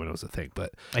TLA when it was a thing,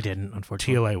 but I didn't,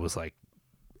 unfortunately. TLA was like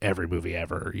every movie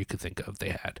ever you could think of they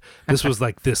had. This was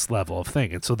like this level of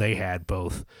thing, and so they had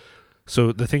both.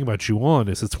 So the thing about Ju-on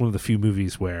is it's one of the few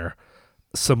movies where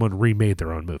someone remade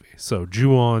their own movie. So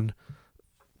Ju-on,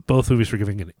 both movies were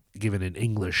given an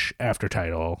English after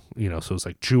title, so it's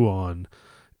like Ju-on.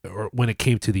 Or when it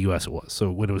came to the U.S. it was.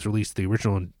 So when it was released, the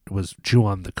original was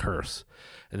Ju-on the Curse,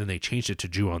 and then they changed it to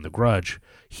Ju-on the Grudge.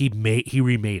 He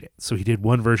remade it. So he did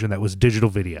one version that was digital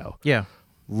video. Yeah.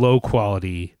 Low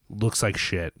quality, looks like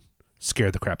shit,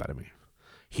 scared the crap out of me.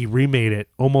 He remade it,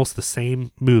 almost the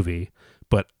same movie,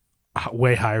 but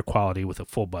way higher quality with a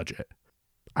full budget.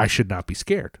 I should not be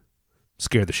scared.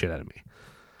 Scared the shit out of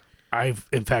me.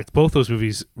 In fact, both those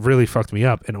movies really fucked me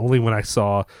up, and only when I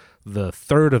saw the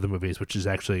third of the movies, which is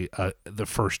actually the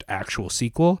first actual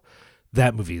sequel,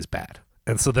 that movie is bad.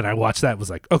 And so then I watched that and was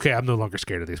like, okay, I'm no longer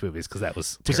scared of these movies because that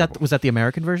was terrible. Was that the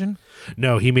American version?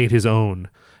 No, he made his own.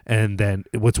 And then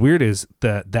what's weird is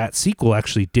that sequel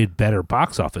actually did better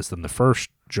box office than the first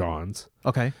John's.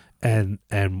 Okay. And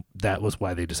that was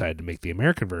why they decided to make the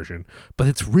American version, but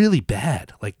it's really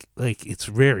bad. Like it's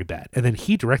very bad. And then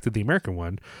he directed the American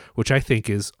one, which I think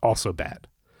is also bad.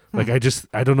 Like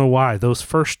I don't know why those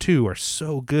first two are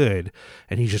so good,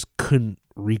 and he just couldn't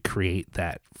recreate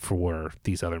that for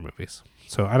these other movies.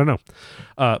 So I don't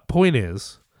know. Point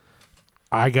is,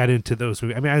 I got into those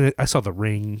movies. I mean, I saw The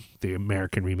Ring, the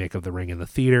American remake of The Ring, in the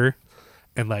theater,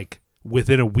 and like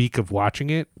within a week of watching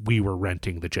it, we were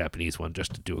renting the Japanese one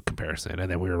just to do a comparison, and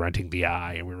then we were renting The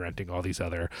Eye, and we were renting all these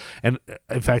other. And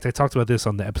in fact, I talked about this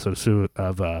on the episode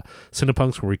of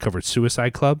Cinepunks where we covered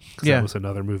Suicide Club. Yeah, that was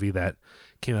another movie that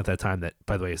came out at that time that,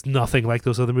 by the way, is nothing like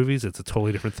those other movies. It's a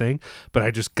totally different thing, but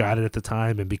I just got it at the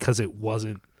time, and because it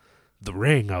wasn't The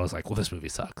Ring, I was like, well, this movie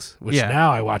sucks. Which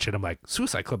now I watch it, I'm like,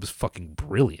 Suicide Club is fucking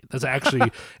brilliant. That's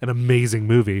actually an amazing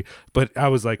movie. But I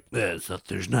was like, there's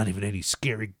not even any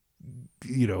scary,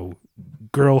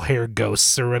 girl hair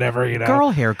ghosts or whatever,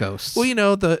 Girl hair ghosts.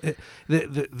 Well,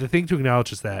 the thing to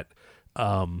acknowledge is that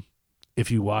if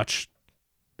you watch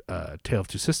Tale of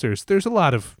Two Sisters, there's a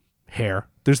lot of hair.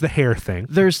 There's the hair thing.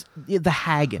 There's the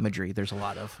hag imagery. There's a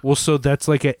lot of. Well, so that's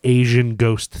like an Asian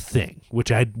ghost thing,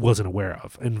 which I wasn't aware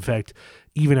of. In fact,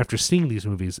 even after seeing these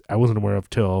movies, I wasn't aware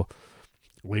of till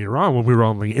later on when we were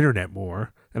on the internet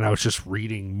more, and I was just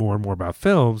reading more and more about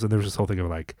films, and there was this whole thing of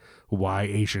like why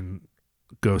Asian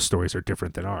ghost stories are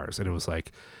different than ours, and it was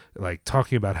like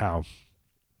talking about how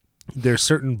there's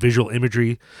certain visual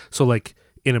imagery. So like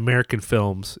in American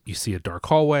films, you see a dark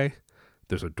hallway,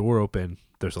 there's a door open,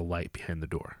 there's a light behind the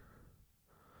door.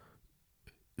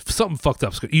 If something fucked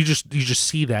up, you just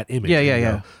see that image.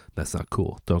 Yeah. That's not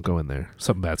cool. Don't go in there.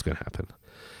 Something bad's gonna happen.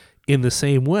 In the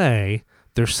same way,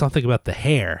 there's something about the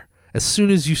hair. As soon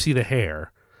as you see the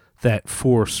hair, that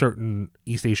for certain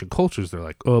East Asian cultures, they're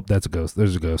like, oh, that's a ghost.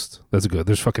 There's a ghost.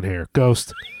 There's fucking hair.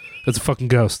 Ghost. That's a fucking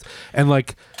ghost. And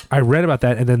like, I read about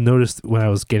that and then noticed when I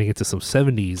was getting into some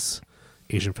 70s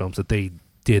Asian films that they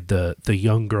did the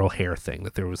young girl hair thing,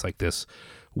 that there was like this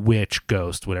witch,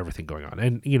 ghost, whatever thing going on.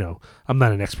 And, I'm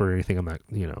not an expert or anything. I'm not,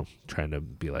 trying to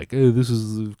be like, oh,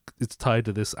 it's tied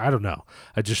to this. I don't know.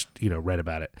 I just, read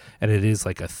about it. And it is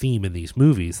like a theme in these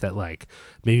movies that like,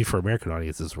 maybe for American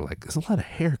audiences, we're like, there's a lot of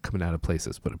hair coming out of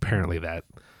places, but apparently that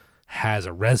has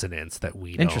a resonance that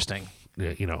we Interesting.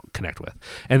 Connect with.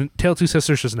 And Tale of Two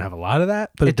Sisters doesn't have a lot of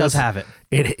that, but it does have it.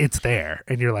 It's there.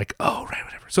 And you're like, oh, right,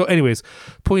 whatever. So anyways,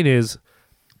 point is,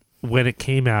 when it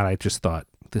came out, I just thought,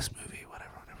 this movie, whatever.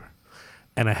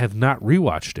 And I have not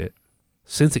rewatched it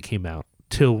since it came out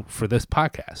till for this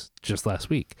podcast just last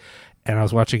week. And I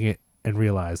was watching it and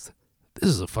realized this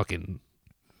is a fucking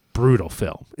brutal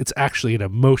film. It's actually an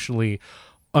emotionally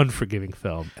unforgiving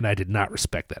film, and I did not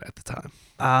respect that at the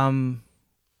time.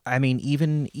 I mean,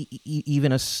 even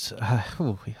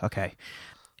okay,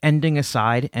 ending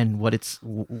aside, and what it's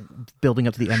building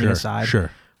up to the ending aside.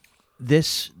 Sure.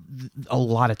 A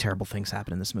lot of terrible things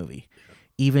happen in this movie,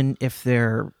 even if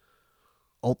they're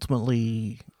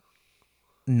ultimately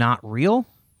not real.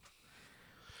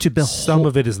 Some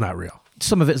of it is not real.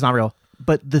 Some of it is not real,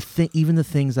 but even the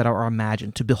things that are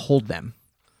imagined, to behold them,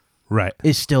 right,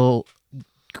 is still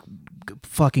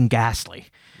fucking ghastly.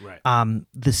 Right.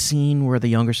 The scene where the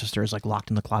younger sister is like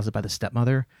locked in the closet by the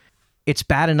stepmother, it's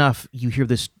bad enough you hear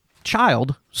this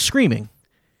child screaming,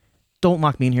 "Don't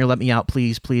lock me in here, let me out,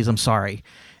 please, please, I'm sorry."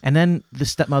 And then the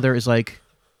stepmother is like,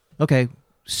 "Okay,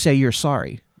 say you're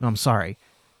sorry." "No, I'm sorry."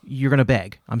 "You're gonna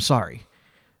beg." "I'm sorry."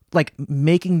 Like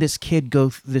making this kid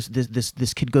go this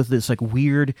kid go through this like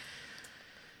weird,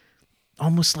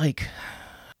 almost like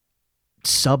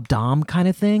sub-dom kind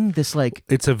of thing. This like,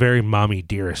 it's a very Mommy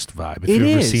Dearest vibe. If you've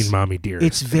ever seen Mommy Dearest,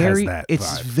 it's very, it has that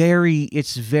it's vibe.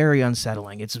 it's very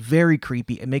unsettling. It's very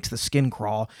creepy. It makes the skin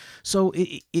crawl. So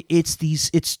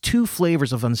it's two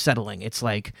flavors of unsettling. It's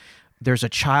like there's a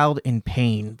child in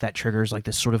pain that triggers like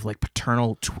this sort of like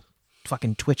paternal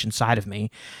fucking twitch inside of me,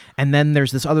 and then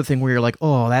there's this other thing where you're like,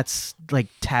 oh, that's like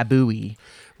taboo-y.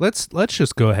 Let's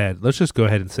just go ahead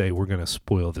and say we're going to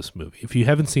spoil this movie. If you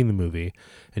haven't seen the movie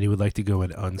and you would like to go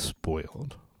in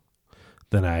unspoiled,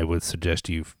 then I would suggest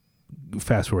you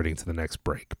fast forwarding to the next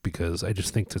break, because I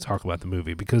just think to talk about the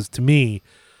movie, because to me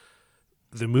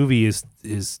the movie is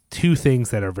two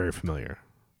things that are very familiar.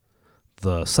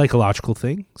 The psychological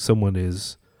thing, someone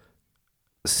is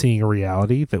seeing a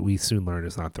reality that we soon learn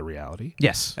is not the reality.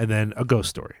 Yes. And then a ghost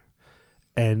story.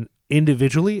 And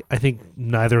individually, I think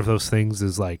neither of those things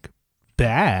is like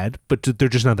bad, but they're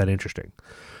just not that interesting.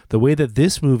 The way that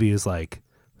this movie is like,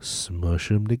 smush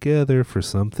them together for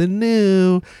something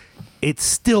new, it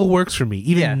still works for me.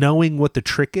 Even knowing what the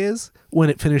trick is,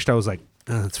 when it finished, I was like,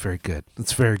 oh, that's very good.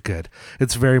 That's very good.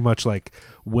 It's very much like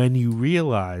when you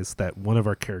realize that one of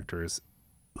our characters,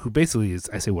 who basically is,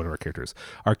 I say one of our characters,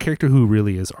 our character who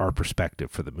really is our perspective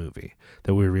for the movie,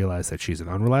 that we realize that she's an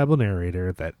unreliable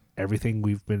narrator, that everything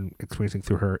we've been experiencing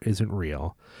through her isn't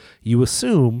real. You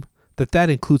assume that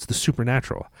includes the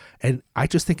supernatural. And I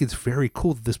just think it's very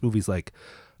cool that this movie's like,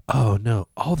 oh no,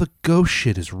 all the ghost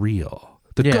shit is real.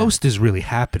 The ghost is really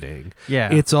happening.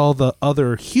 Yeah. It's all the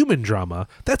other human drama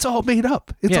that's all made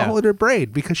up. It's all in her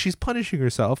brain because she's punishing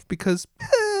herself because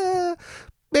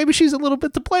maybe she's a little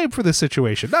bit to blame for this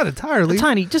situation. Not entirely.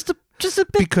 Just a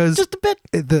bit. Because just a bit.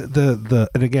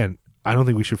 And again, I don't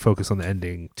think we should focus on the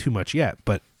ending too much yet,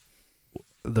 but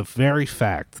the very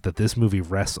fact that this movie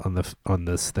rests on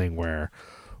this thing where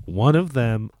one of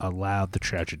them allowed the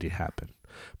tragedy to happen,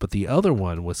 but the other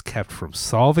one was kept from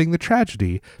solving the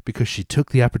tragedy because she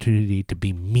took the opportunity to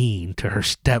be mean to her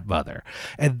stepmother.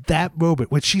 And that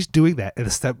moment when she's doing that and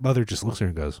the stepmother just looks at her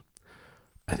and goes,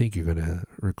 I think you're going to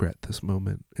regret this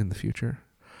moment in the future.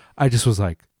 I just was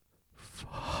like,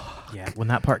 fuck. Yeah, when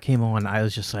that part came on, I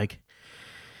was just like,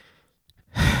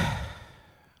 God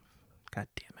damn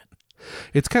it.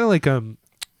 It's kind of like,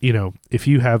 if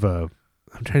you have I'm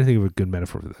trying to think of a good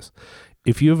metaphor for this.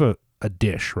 If you have a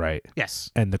dish, right? Yes.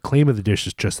 And the claim of the dish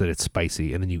is just that it's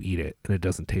spicy, and then you eat it and it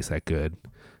doesn't taste that good.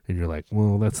 And you're like,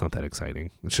 well, that's not that exciting.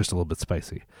 It's just a little bit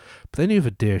spicy. But then you have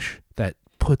a dish that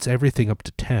puts everything up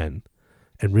to 10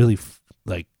 and really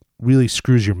really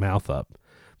screws your mouth up.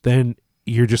 Then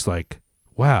you're just like,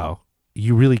 wow,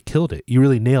 you really killed it. You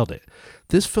really nailed it.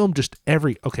 This film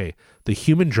the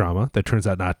human drama that turns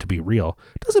out not to be real,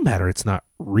 doesn't matter. It's not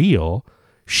real.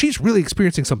 She's really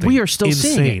experiencing something. We are still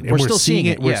insane, seeing it. and We're still seeing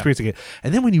it. We're experiencing it.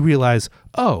 And then when you realize,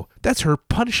 oh, that's her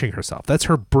punishing herself. That's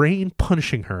her brain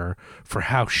punishing her for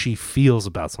how she feels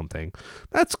about something.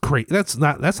 That's great. That's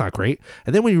not great.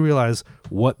 And then when you realize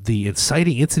what the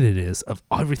inciting incident is of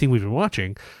everything we've been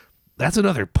watching, that's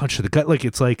another punch to the gut.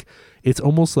 It's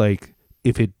almost like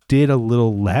if it did a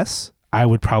little less, I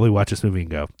would probably watch this movie and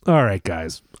go, all right,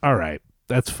 guys. All right.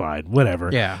 That's fine. Whatever.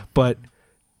 Yeah. But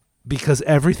because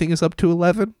everything is up to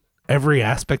 11, every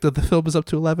aspect of the film is up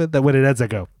to 11, that when it ends, I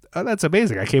go, oh, that's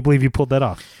amazing. I can't believe you pulled that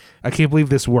off. I can't believe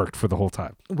this worked for the whole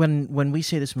time. When we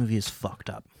say this movie is fucked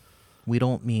up, we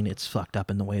don't mean it's fucked up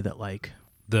in the way that like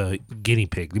the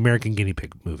American guinea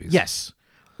pig movies. Yes.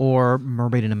 Or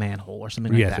Mermaid in a Manhole or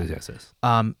something like that. Yes.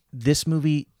 This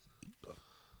movie,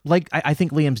 like I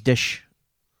think Liam's dish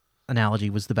analogy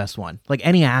was the best one. Like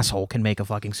any asshole can make a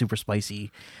fucking super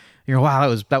spicy. You're like,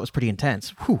 wow, that was pretty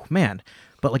intense. Whew, man.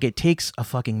 But like it takes a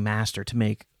fucking master to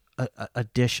make a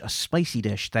dish, a spicy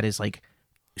dish that is like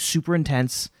super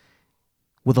intense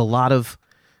with a lot of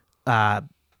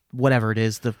whatever it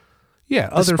is, the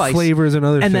other spice. flavors and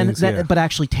other and things. then but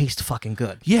actually taste fucking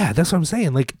good. Yeah, that's what I'm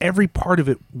saying. Like every part of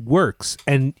it works,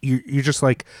 and you're just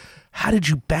like, how did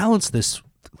you balance this?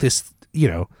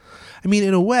 I mean,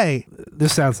 in a way,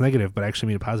 this sounds negative, but I actually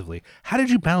mean it positively. How did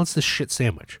you balance this shit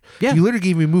sandwich? Yeah. You literally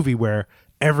gave me a movie where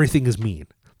everything is mean.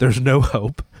 There's no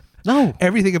hope. No.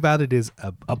 Everything about it is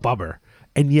a bummer.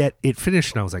 And yet it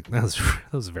finished and I was like, that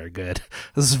was very good.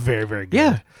 This is very, very good.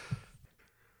 Yeah.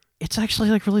 It's actually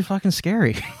like really fucking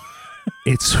scary.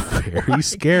 It's very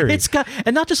scary. It's got,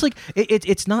 and not just like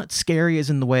it's not scary as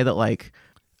in the way that like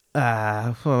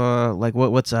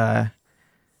what's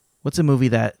a movie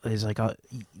that is like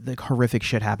horrific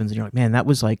shit happens and you're like, man, that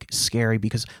was like scary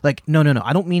because like no,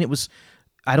 I don't mean it was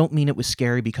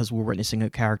scary because we're witnessing a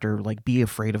character like be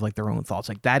afraid of like their own thoughts.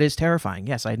 Like that is terrifying.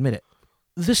 Yes, I admit it.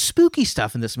 The spooky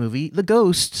stuff in this movie, the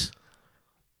ghosts,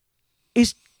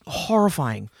 is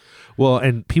horrifying. Well,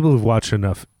 and people who've watched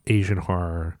enough Asian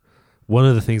horror, one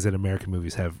of the things that American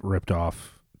movies have ripped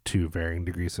off to varying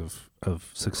degrees of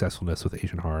successfulness with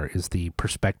Asian horror is the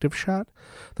perspective shot.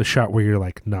 The shot where you're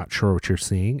like not sure what you're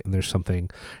seeing and there's something,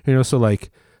 so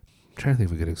like, I'm trying to think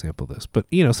of a good example of this, but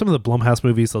some of the Blumhouse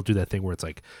movies, they'll do that thing where it's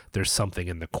like there's something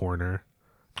in the corner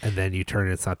and then you turn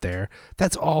and it's not there.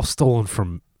 That's all stolen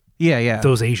from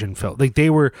those Asian films. Like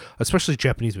they were, especially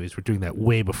Japanese movies, were doing that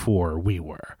way before we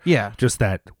were. Yeah. Just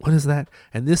that, what is that?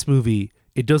 And this movie,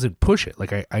 it doesn't push it.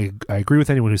 Like I agree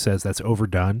with anyone who says that's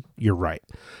overdone. You're right.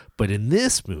 But in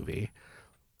this movie,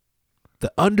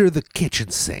 the under the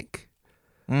kitchen sink,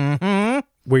 where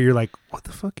you're like, what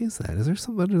the fuck is that? Is there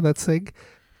something under that sink?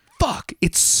 Fuck.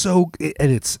 It's so,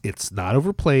 and it's not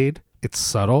overplayed. It's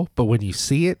subtle, but when you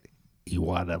see it, you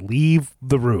want to leave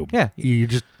the room. Yeah. You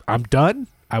just, I'm done.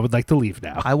 I would like to leave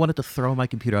now. I wanted to throw my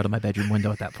computer out of my bedroom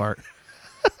window at that part.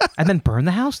 And then burn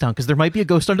the house down because there might be a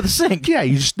ghost under the sink. Yeah,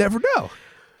 you just never know.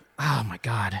 Oh my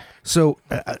God. So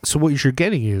what you're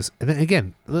getting is, and then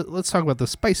again, let's talk about the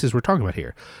spices we're talking about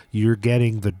here. You're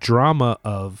getting the drama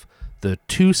of the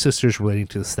two sisters relating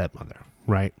to the stepmother,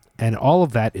 right? And all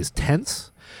of that is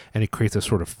tense, and it creates a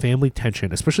sort of family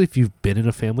tension, especially if you've been in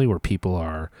a family where people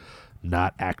are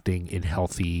not acting in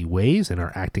healthy ways and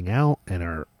are acting out and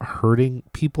are hurting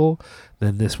people,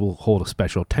 then this will hold a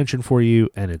special tension for you,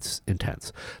 and it's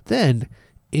intense. Then,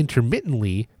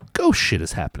 intermittently, ghost shit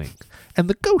is happening. And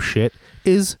the ghost shit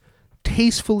is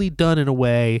tastefully done in a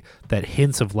way that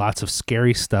hints of lots of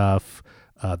scary stuff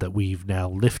that we've now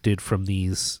lifted from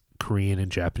these Korean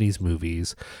and Japanese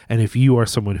movies. And if you are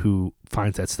someone who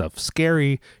finds that stuff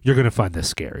scary, you're going to find this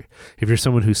scary. If you're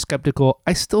someone who's skeptical,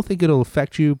 I still think it'll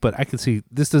affect you, but I can see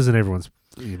this isn't everyone's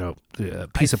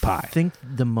piece of pie. I think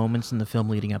the moments in the film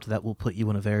leading up to that will put you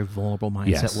in a very vulnerable mindset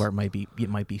Yes. where it might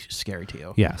be scary to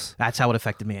you. Yes. That's how it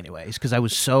affected me anyways, because I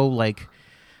was so like,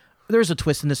 there's a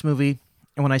twist in this movie,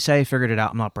 and when I say I figured it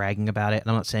out, I'm not bragging about it, and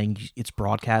I'm not saying it's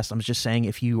broadcast. I'm just saying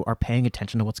if you are paying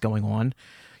attention to what's going on,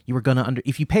 you are gonna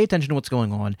if you pay attention to what's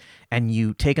going on and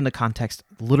you take into context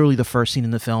literally the first scene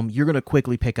in the film, you're gonna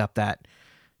quickly pick up that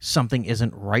something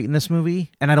isn't right in this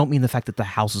movie. And I don't mean the fact that the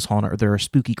house is haunted or there are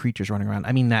spooky creatures running around.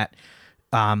 I mean that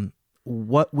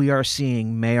what we are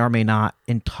seeing may or may not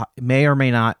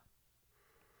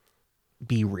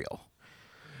be real.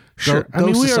 Sure. I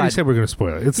mean, we already said we're going to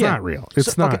spoil it. It's not real.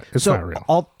 It's not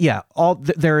real.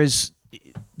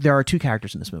 There are two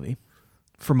characters in this movie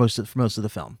for most of the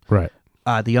film. Right.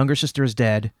 The younger sister is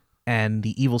dead, and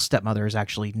the evil stepmother is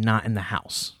actually not in the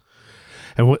house.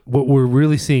 And what we're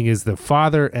really seeing is the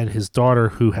father and his daughter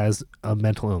who has a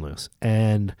mental illness.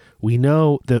 And we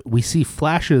know that we see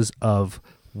flashes of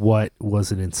what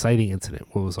was an inciting incident,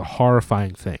 what was a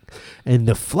horrifying thing. And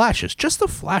the flashes, just the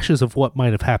flashes of what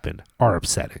might have happened are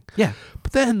upsetting. Yeah.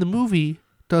 But then the movie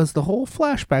does the whole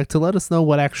flashback to let us know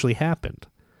what actually happened.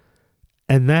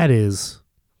 And that is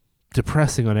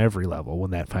depressing on every level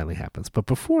when that finally happens. But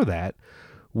before that,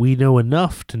 we know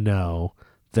enough to know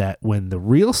that when the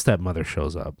real stepmother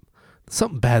shows up,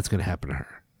 something bad's going to happen to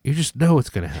her. You just know it's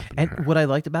going to happen to her. And what I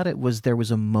liked about it was there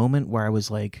was a moment where I was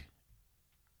like,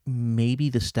 maybe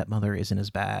the stepmother isn't as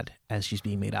bad as she's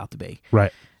being made out to be.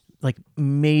 Right. Like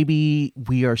maybe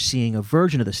we are seeing a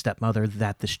version of the stepmother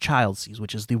that this child sees,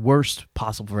 which is the worst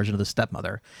possible version of the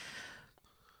stepmother.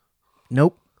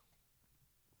 Nope.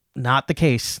 Not the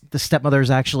case. The stepmother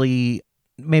is actually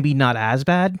maybe not as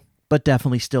bad, but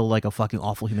definitely still like a fucking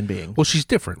awful human being. Well, she's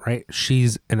different, right?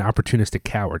 She's an opportunistic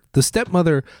coward. The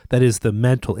stepmother that is the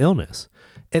mental illness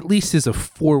at least is a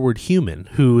forward human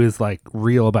who is like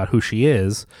real about who she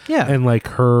is. Yeah. And like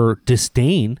her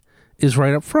disdain is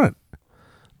right up front.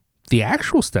 The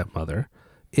actual stepmother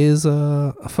is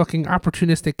a fucking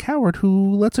opportunistic coward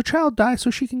who lets a child die so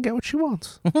she can get what she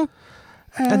wants.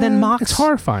 And then mocks. It's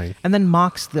horrifying. And then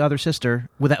mocks the other sister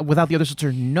without the other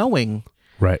sister knowing.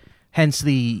 Right. Hence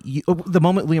the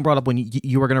moment Liam brought up when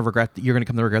you were going to you're going to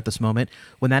come to regret this moment.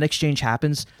 When that exchange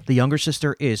happens, the younger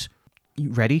sister is,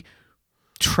 ready,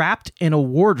 trapped in a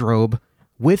wardrobe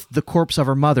with the corpse of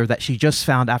her mother that she just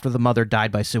found after the mother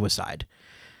died by suicide.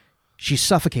 She's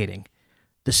suffocating.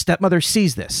 The stepmother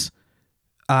sees this.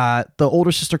 The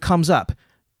older sister comes up.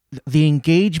 The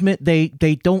engagement,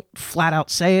 they don't flat out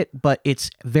say it, but it's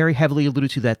very heavily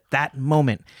alluded to that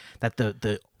moment that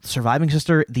the surviving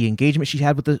sister, the engagement she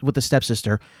had with the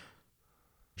stepsister,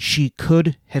 she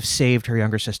could have saved her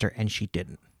younger sister and she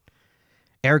didn't.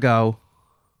 Ergo,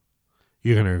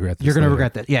 you're gonna regret this. You're gonna later.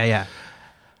 regret that. Yeah.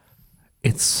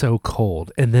 It's so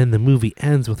cold. And then the movie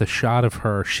ends with a shot of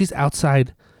her. She's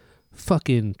outside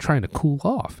fucking trying to cool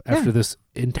off after this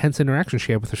intense interaction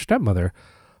she had with her stepmother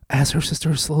as her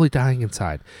sister is slowly dying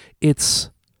inside. It's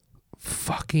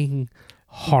fucking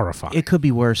horrifying. It could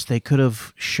be worse. They could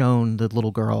have shown the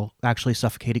little girl actually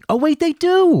suffocating. Oh, wait, they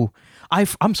do.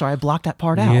 I'm sorry, I blocked that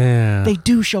part out. Yeah. They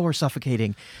do show her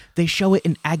suffocating. They show it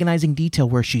in agonizing detail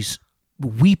where she's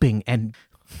weeping, and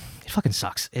it fucking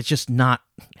sucks. It's just not,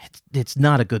 it's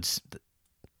not a good,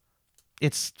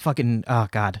 it's fucking, oh,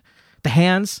 God. The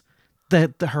hands,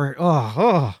 her,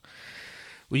 oh.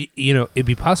 Well, you know, it'd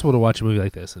be possible to watch a movie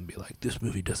like this and be like, this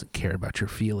movie doesn't care about your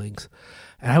feelings.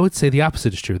 And I would say the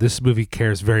opposite is true. This movie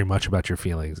cares very much about your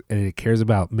feelings, and it cares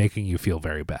about making you feel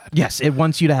very bad. Yes, it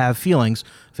wants you to have feelings,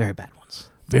 very bad ones.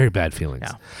 Very bad feelings.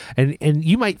 Yeah. And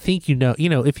you might think, you know,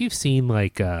 if you've seen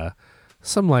like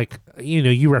some like, you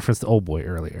know, you referenced Old Boy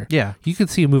earlier. Yeah. You could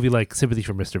see a movie like Sympathy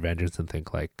for Mr. Vengeance and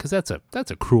think like, because that's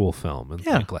a cruel film, and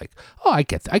think like, oh, I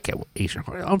get what Asian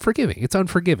horror. Unforgiving. It's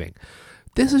unforgiving.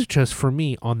 This is just for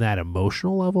me on that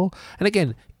emotional level. And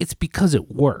again, it's because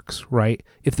it works, right?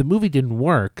 If the movie didn't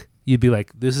work, you'd be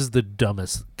like, this is the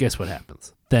dumbest. Guess what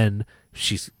happens? Then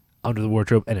she's under the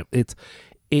wardrobe, and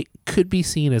it could be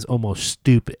seen as almost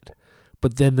stupid.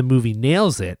 But then the movie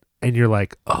nails it, and you're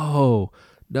like, oh,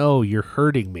 no, you're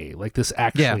hurting me. Like, this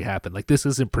actually happened. Like, this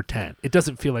isn't pretend. It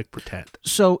doesn't feel like pretend.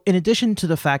 So in addition to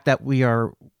the fact that we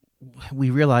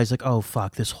realize like, oh,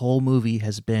 fuck, this whole movie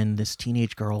has been this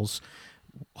teenage girl's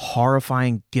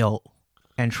horrifying guilt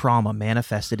and trauma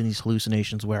manifested in these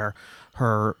hallucinations where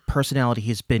her personality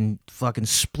has been fucking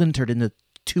splintered into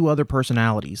two other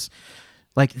personalities.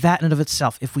 Like, that in and of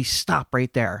itself, if we stop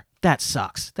right there, that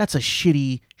sucks. That's a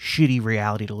shitty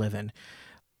reality to live in.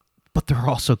 But there are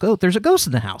also there's a ghost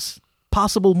in the house.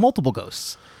 Possible multiple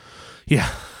ghosts. Yeah.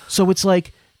 So it's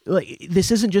like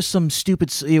this isn't just some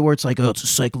stupid where it's like, oh, it's a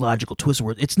psychological twist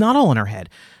where it's not all in her head.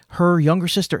 Her younger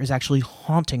sister is actually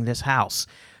haunting this house.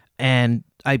 And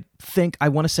I think, I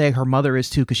want to say her mother is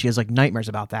too, because she has like nightmares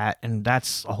about that. And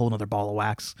that's a whole nother ball of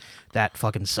wax. That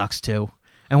fucking sucks too.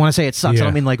 And when I say it sucks, I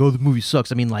don't mean like, oh, the movie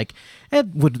sucks. I mean like, it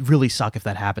would really suck if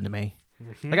that happened to me.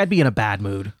 Like, I'd be in a bad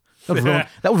mood.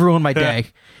 That would ruin my day.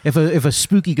 If a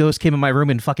spooky ghost came in my room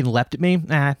and fucking leapt at me,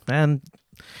 and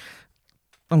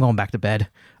I'm going back to bed.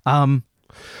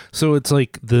 So it's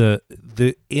like the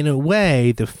in a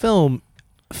way, the film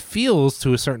feels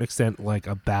to a certain extent like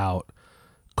about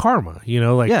karma, you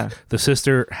know, like the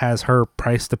sister has her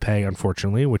price to pay,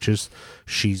 unfortunately, which is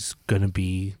she's going to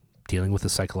be dealing with the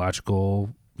psychological,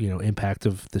 you know, impact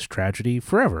of this tragedy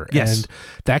forever. Yes. And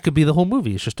that could be the whole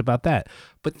movie. It's just about that.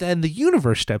 But then the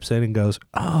universe steps in and goes,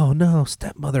 oh no,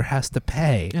 stepmother has to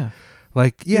pay. Yeah.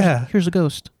 Like, here's a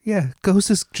ghost. Yeah, ghost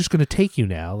is just going to take you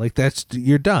now. Like,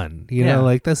 you're done. You know,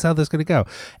 like, that's how that's going to go.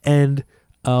 And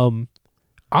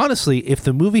honestly, if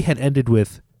the movie had ended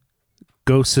with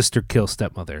ghost sister kill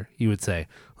stepmother, you would say,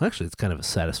 well, actually, it's kind of a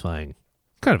satisfying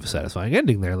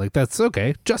ending there. Like, that's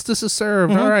okay. Justice is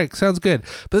served. All right, sounds good.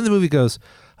 But then the movie goes,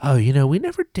 oh, you know, we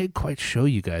never did quite show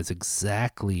you guys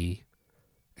exactly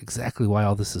why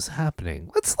all this is happening.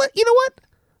 You know what?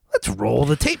 Let's roll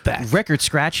the tape back. Record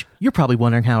scratch. You're probably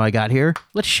wondering how I got here.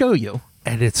 Let's show you.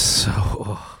 And it's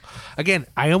so... Again,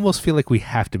 I almost feel like we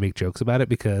have to make jokes about it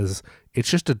because it's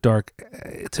just a dark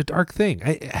thing.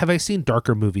 Have I seen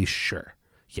darker movies? Sure.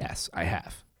 Yes, I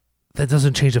have. That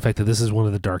doesn't change the fact that this is one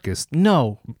of the darkest...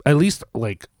 No. At least,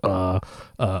 like,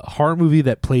 horror movie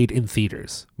that played in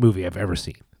theaters movie I've ever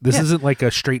seen. This isn't like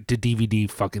a straight to DVD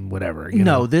fucking whatever. You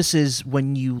know? This is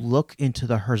when you look into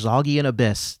the Herzogian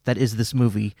abyss that is this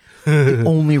movie, the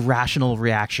only rational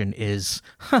reaction is,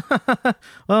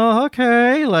 oh,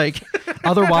 okay. Like,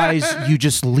 otherwise you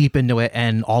just leap into it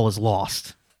and all is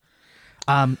lost.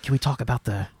 Can we talk about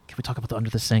the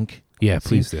under the sink? Yeah,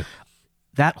 please do.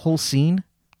 That whole scene,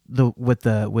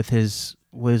 with his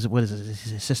was, what is it,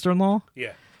 his sister-in-law?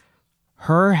 Yeah.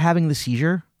 Her having the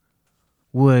seizure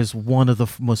was one of the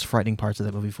most frightening parts of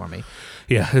that movie for me.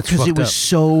 Yeah, it's Because fucked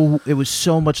it was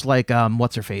so much like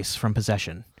what's her face from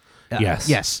Possession.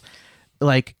 Yes.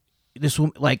 Like this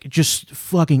woman, like just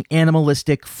fucking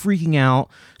animalistic, freaking out,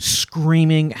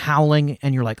 screaming, howling,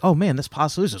 and you're like, oh man, this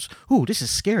is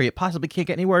scary. It possibly can't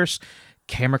get any worse.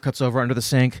 Camera cuts over under the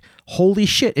sink. Holy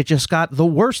shit! It just got the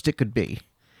worst it could be.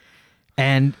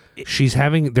 And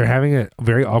they're having a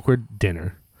very awkward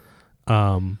dinner.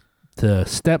 The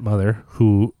stepmother,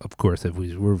 who of course, if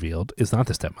we revealed, is not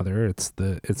the stepmother.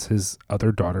 It's his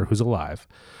other daughter who's alive,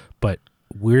 but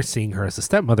we're seeing her as a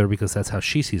stepmother because that's how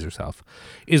she sees herself,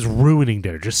 is ruining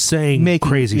dinner, just saying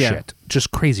crazy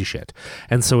shit.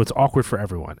 And so it's awkward for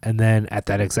everyone. And then at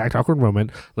that exact awkward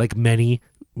moment, like many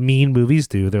mean movies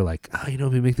do, they're like, oh, you know,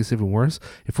 we make this even worse.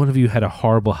 If one of you had a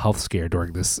horrible health scare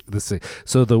during this thing.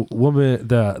 So the woman,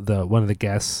 the one of the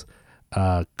guests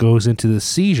goes into the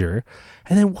seizure,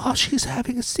 and then while she's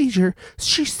having a seizure,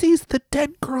 she sees the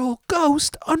dead girl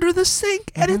ghost under the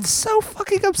sink, and it's so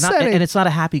fucking upsetting. And it's not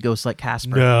a happy ghost like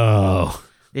Casper. No.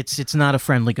 It's not a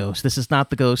friendly ghost. This is not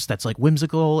the ghost that's like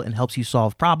whimsical and helps you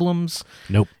solve problems.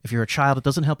 Nope. If you're a child, it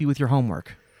doesn't help you with your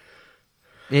homework.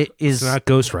 It is It's not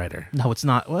Ghost Rider. No, it's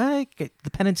not. What?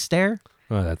 The Penance Stare?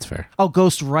 Oh, that's fair. Oh,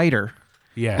 Ghost Rider.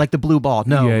 Yeah. Like the blue ball.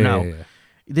 No, Yeah, no. yeah.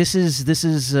 This is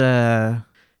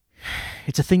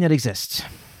it's a thing that exists,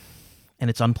 and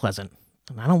it's unpleasant,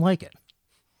 and I don't like it.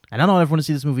 And I don't ever want to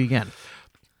see this movie again.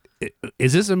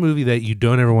 Is this a movie that you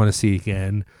don't ever want to see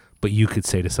again, but you could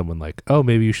say to someone like, oh,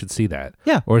 maybe you should see that?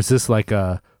 Yeah. Or is this like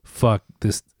a, fuck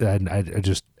this, and I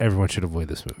just, everyone should avoid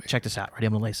this movie? Check this out. Ready?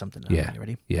 I'm going to lay something down. Yeah. You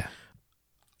ready? Yeah.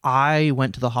 I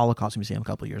went to the Holocaust Museum a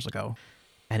couple years ago,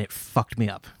 and it fucked me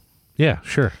up. Yeah,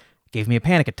 sure. Gave me a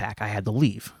panic attack. I had to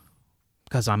leave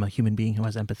because I'm a human being who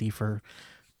has empathy for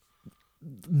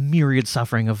myriad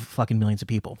suffering of fucking millions of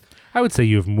people. I would say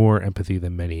you have more empathy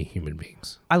than many human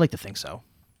beings. I like to think so.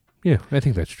 Yeah, I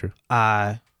think that's true.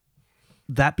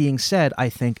 That being said, I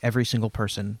think every single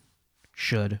person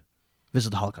should visit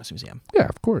the Holocaust Museum. Yeah,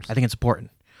 of course. I think it's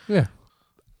important. Yeah.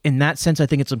 In that sense, I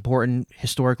think it's important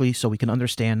historically so we can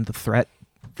understand the threat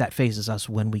that faces us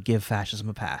when we give fascism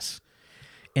a pass.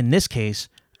 In this case,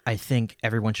 I think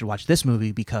everyone should watch this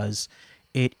movie because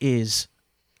it is,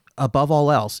 above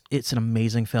all else, it's an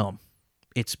amazing film.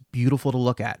 It's beautiful to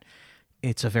look at.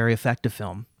 It's a very effective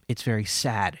film. It's very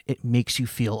sad. It makes you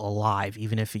feel alive,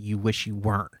 even if you wish you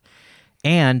weren't.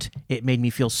 And it made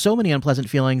me feel so many unpleasant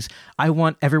feelings. I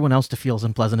want everyone else to feel as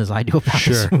unpleasant as I do about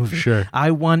this movie. Sure. I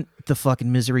want the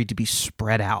fucking misery to be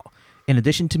spread out. In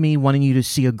addition to me wanting you to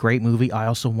see a great movie, I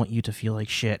also want you to feel like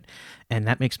shit. And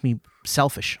that makes me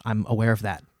selfish. I'm aware of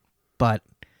that. But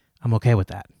I'm okay with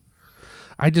that.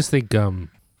 I just think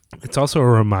it's also a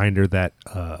reminder that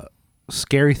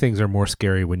scary things are more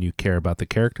scary when you care about the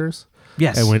characters.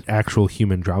 Yes. And when actual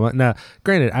human drama. Now,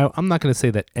 granted, I'm not going to say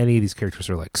that any of these characters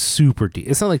are like super deep.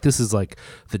 It's not like this is like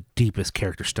the deepest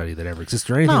character study that ever exists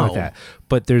or anything like that.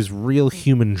 But there's real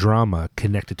human drama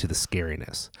connected to the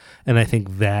scariness. And I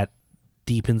think that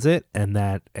deepens it, and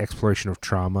that exploration of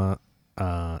trauma.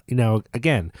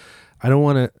 Again, I don't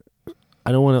want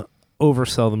to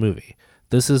oversell the movie.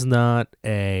 This is not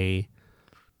an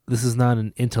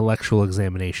intellectual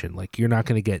examination. Like, you're not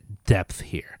going to get depth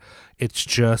here. It's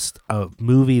just a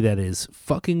movie that is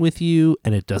fucking with you,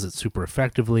 and it does it super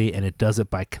effectively, and it does it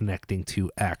by connecting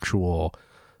to actual,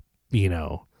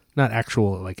 not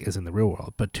actual like as in the real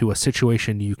world, but to a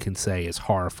situation you can say is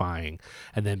horrifying,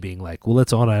 and then being like, well,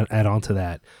 let's add on to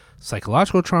that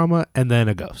psychological trauma and then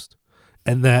a ghost.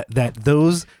 And that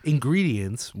those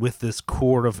ingredients with this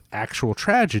core of actual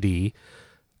tragedy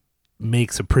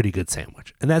makes a pretty good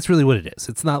sandwich. And that's really what it is.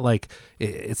 It's not like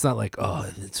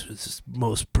oh, it's just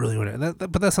most brilliant,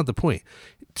 but that's not the point.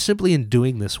 Simply in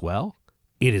doing this well,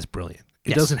 it is brilliant.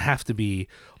 It doesn't have to be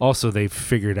also they've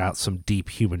figured out some deep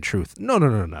human truth. No.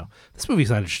 This movie's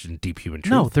not interested in deep human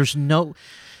truth. No, there's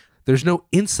no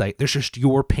insight. There's just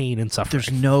your pain and suffering.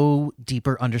 There's no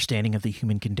deeper understanding of the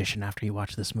human condition after you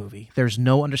watch this movie. There's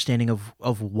no understanding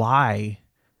of why.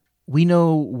 We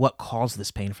know what caused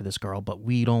this pain for this girl, but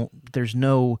there's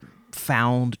no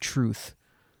found truth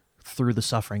through the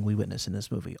suffering we witness in this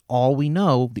movie. All we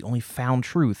know, the only found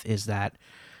truth is that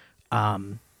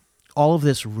all of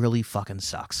this really fucking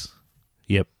sucks.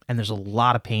 Yep. And there's a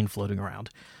lot of pain floating around.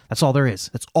 That's all there is.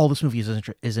 That's all this movie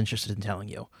is interested in telling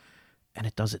you. And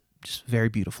it does it just very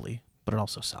beautifully, but it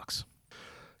also sucks.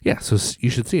 Yeah, so you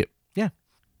should see it. Yeah.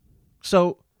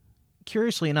 So,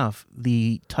 curiously enough,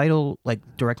 the title, like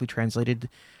directly translated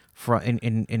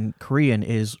in Korean,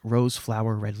 is Rose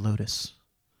Flower Red Lotus.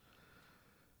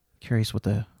 Curious what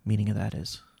the meaning of that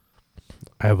is.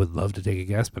 I would love to take a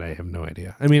guess, but I have no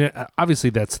idea. I mean, obviously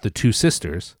that's the two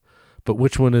sisters, but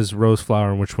which one is Rose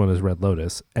Flower and which one is Red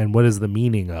Lotus? And what is the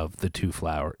meaning of the two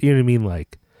flower? You know what I mean?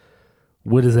 Like,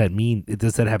 what does that mean?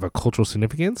 Does that have a cultural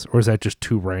significance, or is that just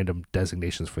two random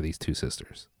designations for these two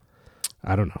sisters?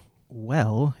 I don't know.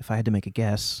 Well, if I had to make a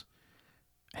guess,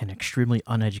 an extremely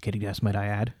uneducated guess, might I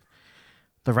add,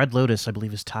 the Red Lotus, I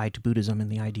believe, is tied to Buddhism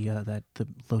and the idea that the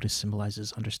lotus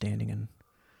symbolizes understanding and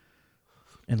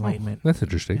enlightenment. Oh, that's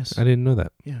interesting. Yes. I didn't know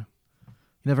that. Yeah.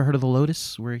 You never heard of the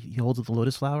lotus, where he holds the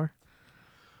lotus flower?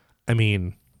 I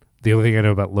mean, the only thing I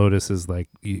know about lotus is like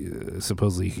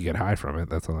supposedly you can get high from it.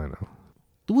 That's all I know.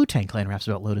 The Wu-Tang Clan raps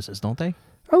about lotuses, don't they?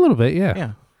 A little bit, yeah.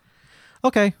 Yeah.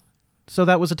 Okay. So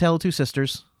that was A Tale of Two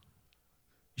Sisters.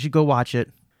 You should go watch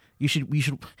it. You should.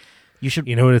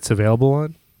 You know what it's available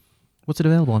on? What's it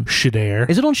available on? Shudder.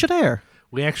 Is it on Shudder?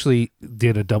 We actually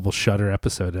did a double Shudder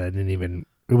episode, and it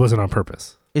wasn't on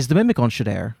purpose. Is The Mimic on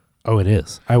Shudder? Oh, it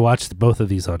is. I watched both of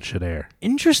these on Shudder.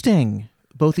 Interesting.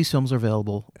 Both these films are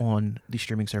available on the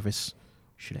streaming service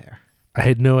Shudder. I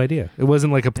had no idea. It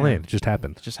wasn't like a plan. Yeah. It just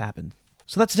happened. It just happened.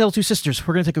 So that's A Tale of Two Sisters.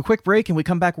 We're going to take a quick break, and we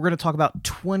come back. We're going to talk about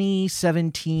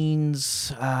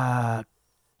 2017's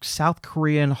South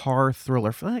Korean horror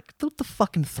thriller. Like, the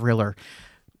fucking thriller.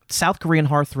 South Korean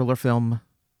horror thriller film,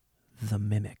 The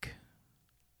Mimic.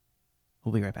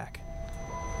 We'll be right back.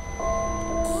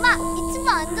 엄마, 이 친구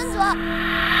완전 좋아.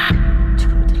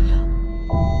 주로 들려.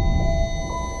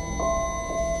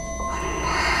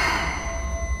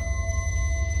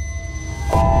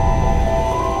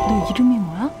 너 이름이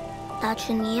뭐야? 나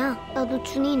준이야. 나도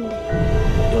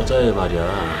준이인데. 여자애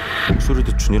말이야.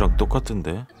 목소리도 준이랑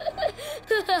똑같은데.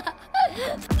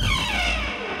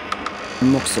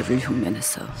 목소리를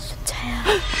흉내내서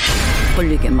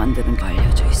홀리게 만드는 거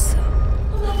알려져 있어.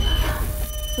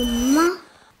 엄마?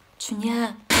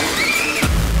 준이야.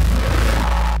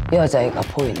 여자애가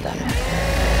보인다면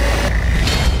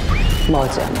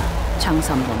머지않아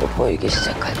장산범도 보이기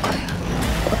시작할 거야.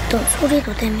 어떤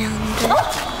소리도 내면 안 돼.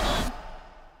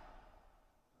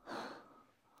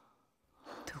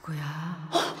 누구야?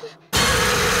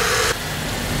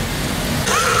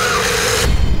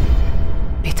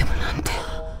 믿으면 안 돼.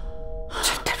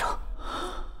 절대로.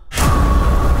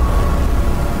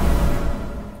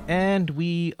 And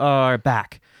we are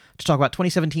back to talk about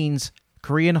 2017's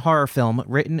Korean horror film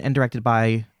written and directed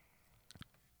by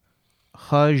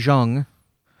Ha Jung.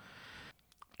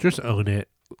 Just own it.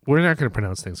 We're not going to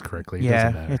pronounce things correctly. It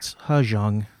doesn't Yeah, matter. it's Ha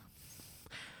Jung.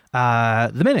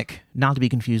 The Mimic, not to be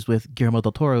confused with Guillermo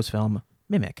del Toro's film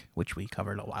Mimic, which we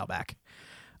covered a while back.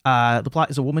 The plot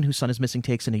is a woman whose son is missing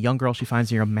takes in a young girl she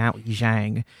finds near Mount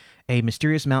Yijang, a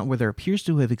mysterious mountain where there appears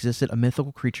to have existed a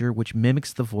mythical creature which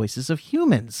mimics the voices of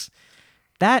humans.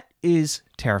 That is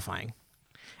terrifying.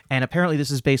 And apparently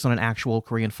this is based on an actual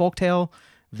Korean folktale.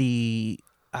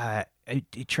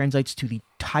 It translates to the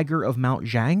Tiger of Mount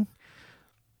Zhang.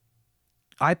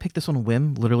 I picked this on a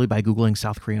whim, literally by Googling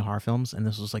South Korean horror films, and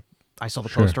this was like, I saw the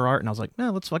Sure. poster art, and I was like,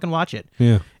 let's fucking watch it.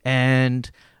 Yeah. And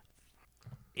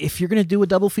if you're going to do a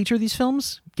double feature of these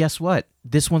films, guess what?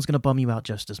 This one's going to bum you out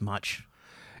just as much.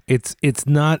 It's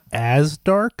not as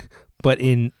dark, but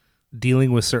in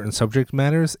dealing with certain subject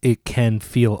matters, it can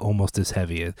feel almost as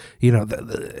heavy. You know,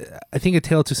 I think A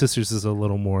Tale of Two Sisters is a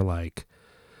little more like,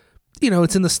 you know,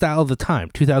 it's in the style of the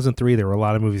time. 2003, there were a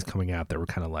lot of movies coming out that were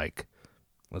kind of like,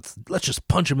 let's just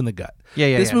punch him in the gut.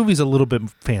 Yeah. This movie's a little bit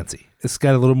fancy. It's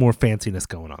got a little more fanciness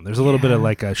going on. There's a little bit of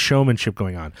like a showmanship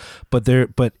going on. But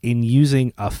in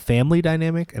using a family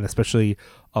dynamic, and especially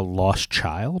a lost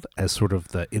child as sort of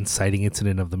the inciting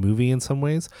incident of the movie in some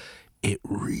ways, it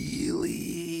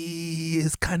really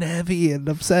is kind of heavy and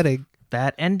upsetting.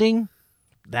 That ending,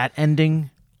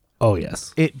 Oh,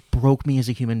 yes. it broke me as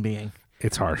a human being.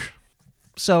 It's harsh.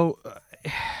 So,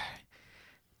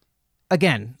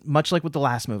 again, much like with the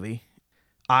last movie,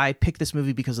 I picked this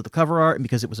movie because of the cover art and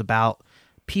because it was about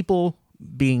people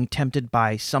being tempted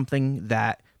by something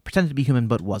that pretended to be human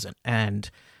but wasn't. And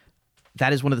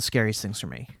that is one of the scariest things for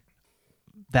me.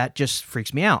 That just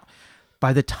freaks me out.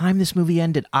 By the time this movie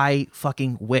ended, I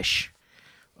fucking wish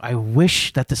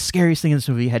that the scariest thing in this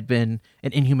movie had been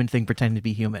an inhuman thing pretending to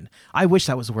be human. I wish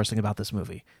that was the worst thing about this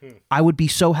movie. I would be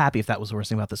so happy if that was the worst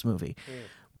thing about this movie.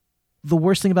 The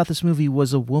worst thing about this movie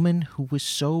was a woman who was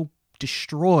so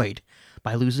destroyed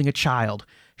by losing a child.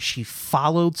 She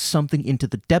followed something into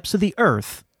the depths of the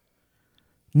earth,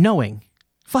 knowing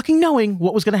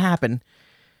what was going to happen,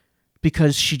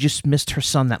 because she just missed her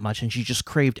son that much and she just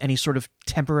craved any sort of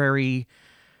temporary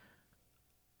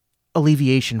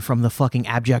alleviation from the fucking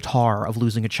abject horror of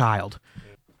losing a child.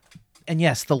 And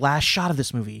yes, the last shot of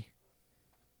this movie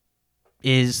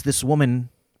is this woman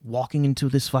walking into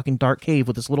this fucking dark cave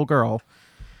with this little girl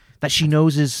that she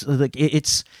knows is like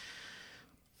it's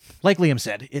like Liam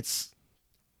said, it's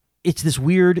this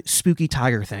weird spooky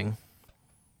tiger thing.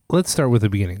 Let's start with the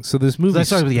beginning. So this movie,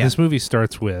 Yeah. this movie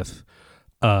starts with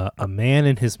a man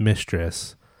and his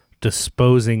mistress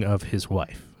disposing of his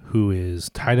wife, who is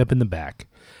tied up in the back,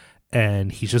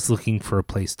 and he's just looking for a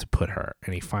place to put her.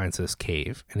 And he finds this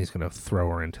cave, and he's going to throw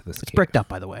her into this cave. Bricked up,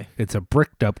 by the way. It's a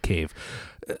bricked up cave.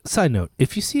 Side note: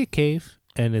 if you see a cave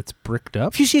and it's bricked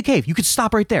up, If you see a cave, you could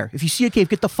stop right there. If you see a cave,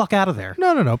 get the fuck out of there.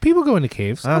 No. People go into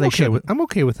caves. Oh, they shouldn't. I'm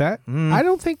okay with that. I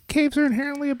don't think caves are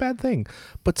inherently a bad thing.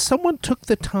 But someone took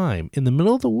the time in the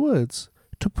middle of the woods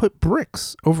to put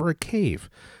bricks over a cave.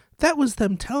 That was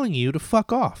them telling you to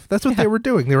fuck off. That's what they were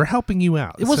doing. They were helping you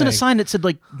out. It wasn't a saying, sign that said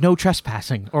like no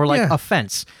trespassing or like Yeah. a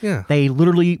fence. Yeah. They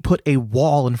literally put a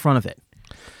wall in front of it.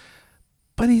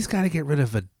 But he's got to get rid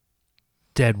of a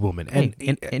dead woman. And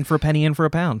in for a penny, in for a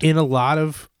pound. In a lot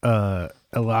of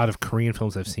Korean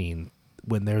films I've seen,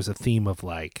 when there's a theme of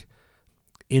like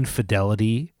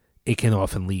infidelity, it can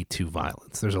often lead to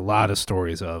violence. There's a lot of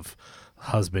stories of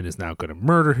husband is now going to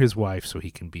murder his wife so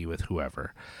he can be with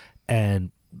whoever.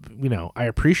 And I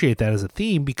appreciate that as a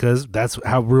theme because that's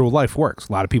how real life works.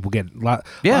 A lot of people a lot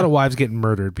of wives getting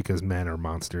murdered because men are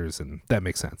monsters, and that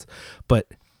makes sense. But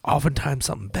oftentimes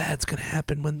something bad's going to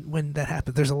happen when that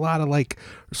happens. There's a lot of like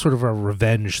sort of a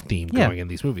revenge theme going in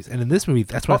these movies. And in this movie,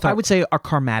 that's what I thought. I would say a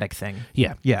karmatic thing.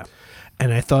 Yeah. Yeah.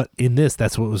 And I thought in this,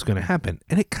 that's what was going to happen.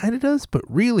 And it kind of does. But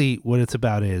really what it's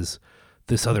about is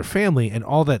this other family. And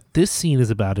all that this scene is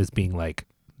about is being like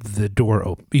the door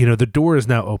open. The door is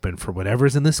now open for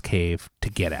whatever's in this cave to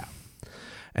get out.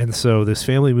 And so this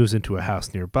family moves into a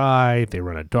house nearby. They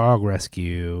run a dog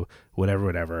rescue,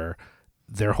 whatever.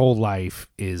 Their whole life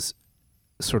is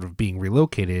sort of being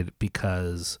relocated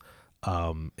because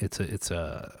it's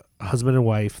a husband and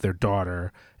wife, their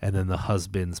daughter, and then the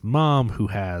husband's mom who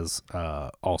has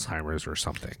Alzheimer's or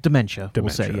something. Dementia. We'll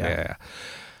say, yeah.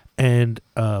 And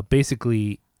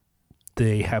basically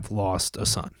they have lost a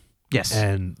son. Yes.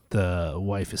 And the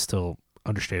wife is still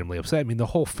understandably upset. I mean, the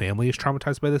whole family is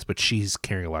traumatized by this, but she's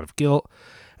carrying a lot of guilt.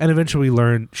 And eventually we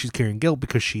learn she's carrying guilt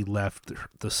because she left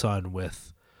the son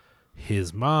with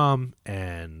his mom,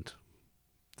 and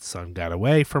the son got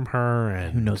away from her,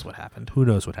 and Who knows what happened?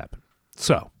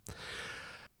 So,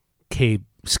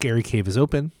 Scary Cave is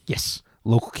open. Yes.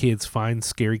 Local kids find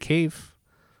Scary Cave.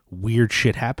 Weird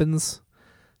shit happens.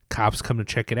 Cops come to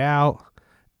check it out,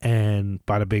 and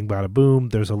bada bing, bada boom,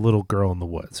 there's a little girl in the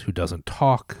woods who doesn't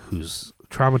talk, who's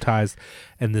traumatized,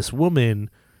 and this woman,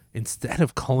 instead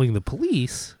of calling the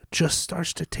police, just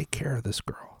starts to take care of this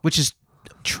girl. Which is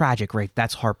tragic, right?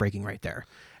 That's heartbreaking right there.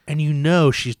 And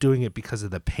she's doing it because of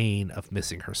the pain of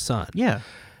missing her son. Yeah.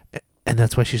 And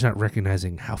that's why she's not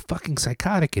recognizing how fucking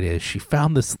psychotic it is. She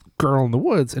found this girl in the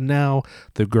woods, and now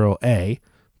the girl, A,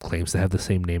 claims to have the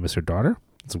same name as her daughter.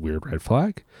 It's a weird red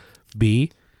flag.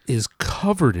 B, is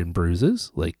covered in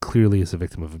bruises, like clearly is a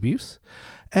victim of abuse.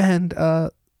 And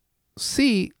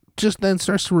C, just then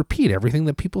starts to repeat everything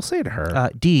that people say to her.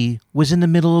 D, was in the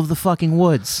middle of the fucking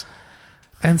woods.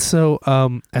 And so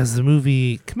as the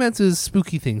movie commences,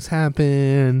 spooky things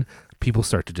happen. People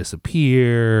start to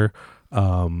disappear.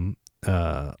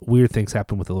 Weird things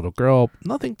happen with the little girl.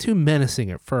 Nothing too menacing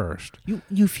at first.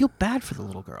 You feel bad for the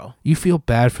little girl. You feel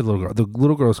bad for the little girl. The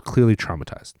little girl is clearly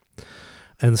traumatized.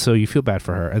 And so you feel bad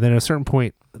for her. And then at a certain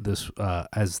point, this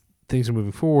as things are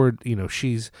moving forward,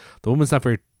 the woman's not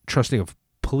very trusting of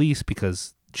police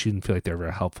because she didn't feel like they were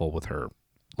very helpful with her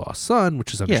lost son,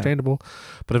 which is understandable. Yeah.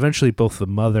 But eventually both the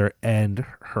mother and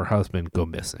her husband go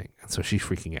missing. And so she's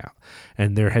freaking out.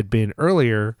 And there had been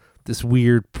earlier this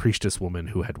weird priestess woman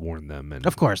who had warned them, and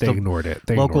of course they ignored it.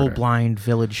 Local blind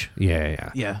village.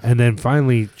 Yeah. And then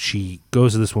finally she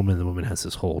goes to this woman. The woman has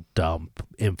this whole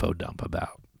info dump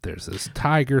about there's this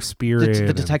tiger spirit.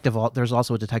 The detective. There's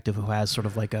also a detective who has sort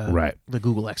of like the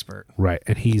Google expert. Right,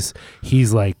 and he's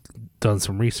like done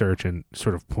some research and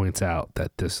sort of points out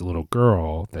that this little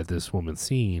girl that this woman's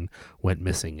seen went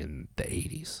missing in the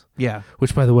 80s. Yeah.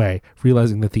 Which, by the way,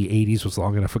 realizing that the 80s was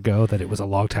long enough ago, that it was a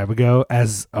long time ago,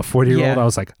 as a 40-year-old, I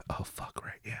was like, oh, fuck,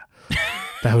 right, yeah.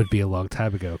 That would be a long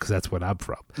time ago, because that's when I'm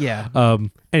from. Yeah.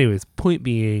 Anyways, point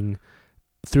being,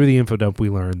 through the info dump,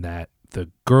 we learned that the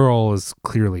girl is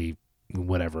clearly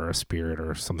a spirit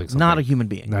or something. Not a human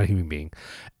being.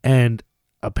 And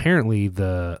apparently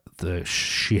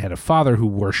she had a father who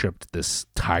worshipped this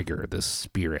tiger, this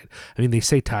spirit. I mean, they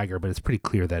say tiger, but it's pretty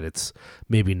clear that it's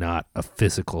maybe not a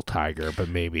physical tiger, but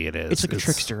maybe it is. It's like a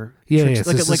trickster. Yeah, it's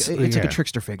like a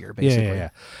trickster figure, basically. Yeah.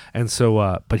 And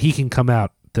so, but he can come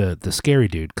out the scary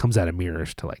dude comes out of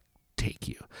mirrors to like take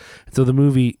you. And so the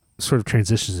movie sort of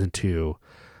transitions into,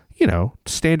 you know,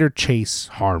 standard chase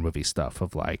horror movie stuff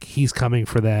of like, he's coming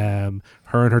for them,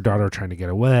 her and her daughter are trying to get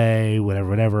away,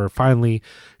 whatever. Finally,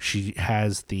 she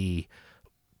has the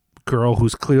girl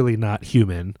who's clearly not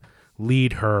human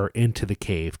lead her into the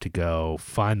cave to go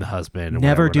find the husband.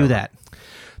 Never do that.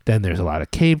 Then there's a lot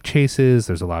of cave chases.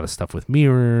 There's a lot of stuff with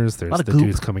mirrors. There's the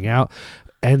dudes coming out.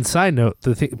 And side note,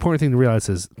 the important thing to realize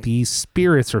is these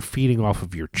spirits are feeding off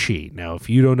of your chi. Now, if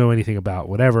you don't know anything about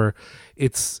whatever,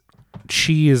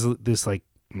 chi is this like,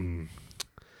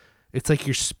 it's like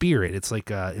your spirit. It's like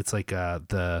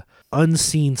the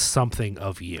unseen something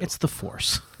of you. It's the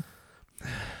force.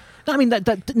 I mean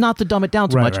that not to dumb it down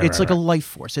too much. It's like a life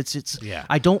force. It's yeah.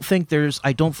 I don't think there's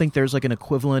like an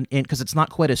equivalent in, because it's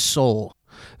not quite a soul.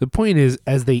 The point is,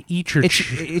 as they eat your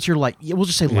it's your life. We'll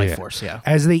just say life force. Yeah.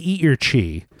 As they eat your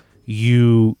chi,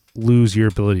 you lose your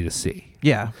ability to see.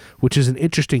 Yeah. Which is an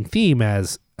interesting theme,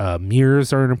 as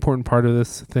mirrors are an important part of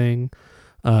this thing.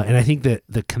 And I think that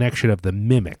the connection of the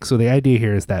mimic. So the idea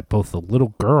here is that both the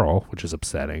little girl, which is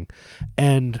upsetting,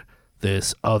 and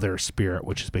this other spirit,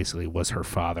 which is basically was her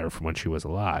father from when she was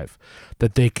alive,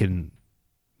 that they can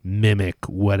mimic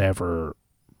whatever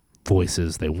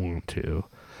voices they want to.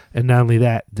 And not only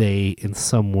that, they in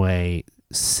some way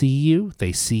see you.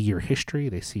 They see your history.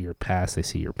 They see your past. They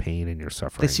see your pain and your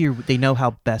suffering. They know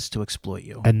how best to exploit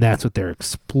you. And that's what they're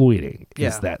exploiting,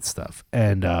 is Yeah. that stuff.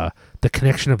 And the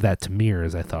connection of that to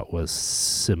mirrors, I thought, was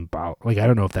symbolic. Like, I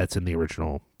don't know if that's in the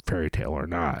original fairy tale or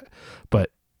not,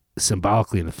 but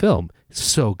symbolically in the film, it's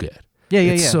so good.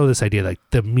 Yeah. So this idea, like,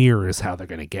 the mirror is how they're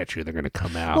going to get you. They're going to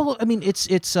come out. Well, I mean,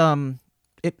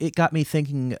 it got me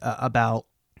thinking about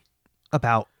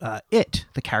It,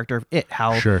 the character of It.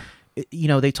 How Sure. You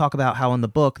know, they talk about how in the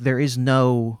book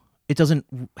it doesn't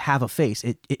have a face.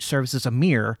 It serves as a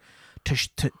mirror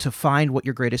to find what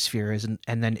your greatest fear is,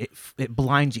 and then it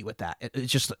blinds you with that.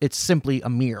 It's simply a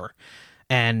mirror,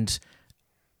 and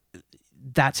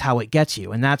that's how it gets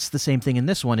you. And that's the same thing in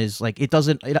this one. Is like it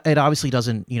obviously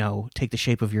doesn't, you know, take the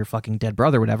shape of your fucking dead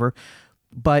brother or whatever,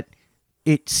 but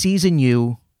it sees in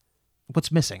you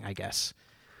what's missing, I guess.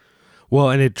 Well,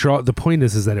 and the point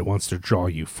is that it wants to draw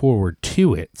you forward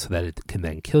to it so that it can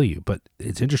then kill you. But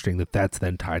it's interesting that that's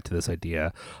then tied to this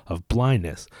idea of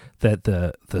blindness, that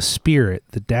the spirit,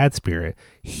 the dad spirit,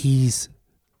 he's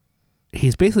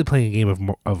basically playing a game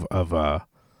of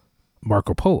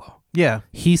Marco Polo. Yeah.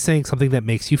 He's saying something that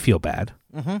makes you feel bad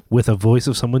with a voice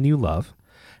of someone you love.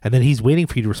 And then he's waiting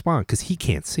for you to respond because he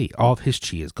can't see. All of his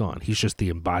chi is gone. He's just the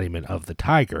embodiment of the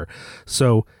tiger.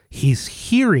 So he's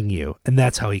hearing you, and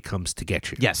that's how he comes to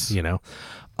get you. Yes. You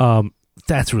know?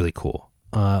 That's really cool.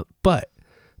 But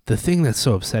the thing that's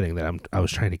so upsetting that I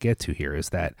was trying to get to here is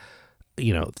that,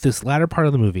 you know, this latter part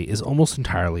of the movie is almost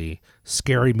entirely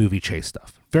scary movie chase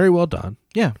stuff. Very well done.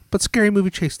 Yeah. But scary movie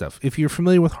chase stuff. If you're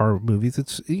familiar with horror movies,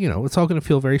 it's, you know, it's all going to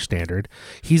feel very standard.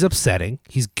 He's upsetting.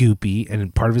 He's goopy,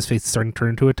 and part of his face is starting to turn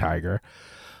into a tiger.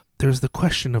 There's the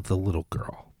question of the little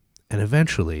girl. And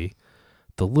eventually,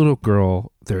 the little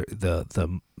girl,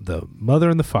 the mother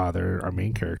and the father, our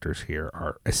main characters here,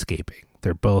 are escaping.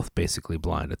 They're both basically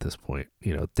blind at this point.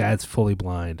 You know, dad's fully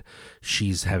blind.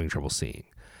 She's having trouble seeing.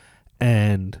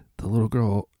 And the little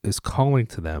girl is calling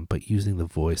to them, but using the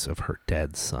voice of her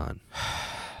dead son.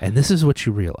 And this is what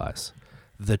you realize.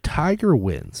 The tiger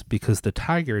wins because the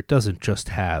tiger doesn't just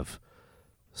have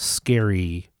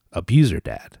scary abuser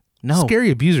dad. No.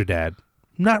 Scary abuser dad,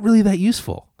 not really that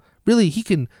useful. Really, he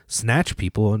can snatch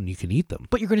people and you can eat them.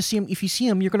 But you're going to see him. If you see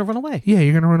him, you're going to run away. Yeah,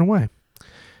 you're going to run away.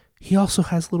 He also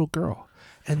has little girl.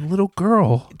 And little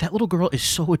girl, that little girl is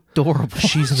so adorable.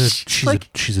 She's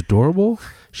adorable.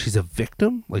 She's a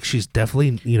victim. Like, she's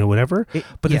definitely, you know, whatever.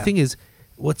 But the thing is,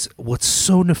 what's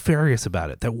so nefarious about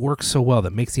it, that works so well,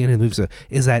 that makes the end of the movie,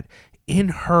 is that in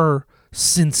her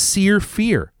sincere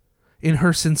fear, in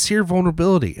her sincere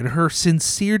vulnerability, in her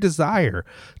sincere desire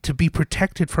to be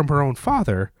protected from her own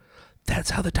father, that's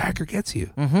how the tiger gets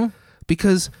you. Mm-hmm.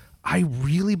 Because I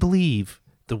really believe,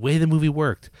 the way the movie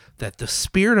worked, that the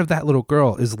spirit of that little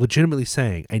girl is legitimately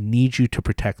saying, I need you to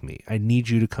protect me. I need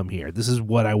you to come here. This is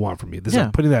what I want from you.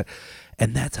 I'm putting that.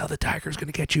 And that's how the tiger is going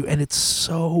to get you. And it's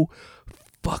so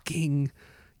fucking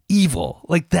evil.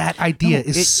 Like, that idea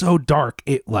is so dark.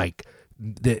 It like,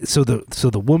 so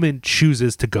the woman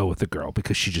chooses to go with the girl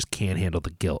because she just can't handle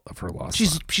the guilt of her loss.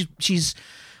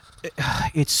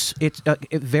 It's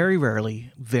very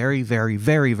rarely, very, very,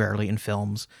 very rarely in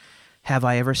films have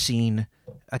I ever seen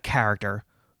a character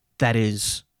that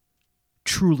is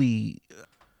truly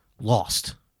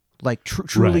lost, like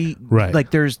truly, right.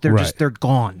 like they're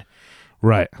gone.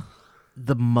 Right.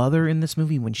 the mother in this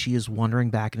movie, when she is wandering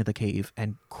back into the cave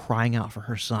and crying out for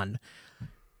her son,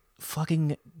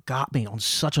 fucking got me on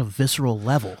such a visceral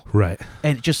level. Right.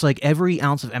 And just like every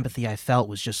ounce of empathy I felt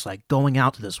was just like going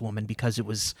out to this woman, because it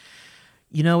was,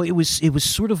 you know, it was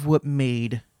sort of what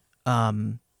made,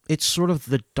 it's sort of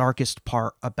the darkest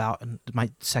part about, and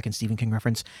my second Stephen King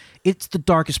reference, it's the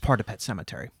darkest part of Pet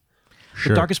Sematary.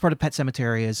 Sure. The darkest part of Pet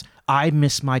Sematary is, I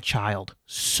miss my child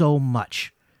so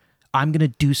much. I'm going to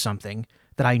do something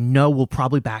that I know will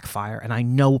probably backfire, and I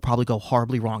know will probably go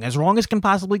horribly wrong as can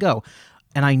possibly go.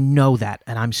 And I know that,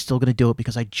 and I'm still going to do it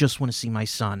because I just want to see my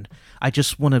son. I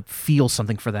just want to feel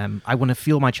something for them. I want to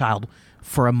feel my child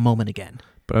for a moment again.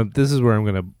 But this is where I'm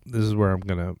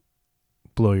gonna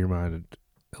blow your mind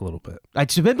a little bit.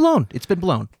 It's been blown. It's been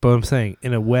blown. But I'm saying,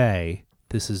 in a way,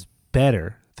 this is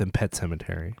better than Pet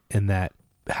Sematary, in that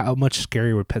how much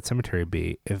scarier would Pet Sematary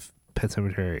be if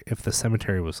the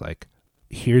cemetery was like,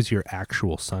 here's your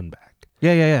actual son back.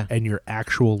 Yeah. And your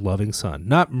actual loving son,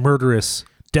 not murderous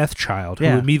death child who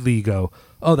Yeah. immediately you go,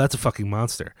 oh, that's a fucking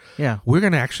monster. Yeah. We're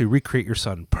going to actually recreate your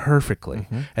son perfectly.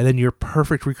 Mm-hmm. And then your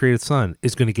perfect recreated son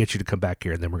is going to get you to come back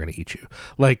here, and then we're going to eat you.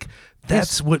 Like,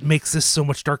 that's what makes this so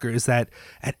much darker, is that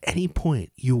at any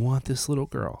point you want this little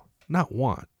girl, not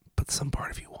want, but some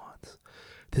part of you wants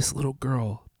this little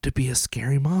girl to be a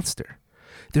scary monster.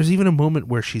 There's even a moment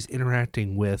where she's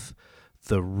interacting with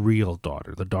the real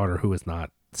daughter, the daughter who is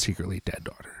not secretly dead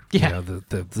daughter. Yeah. You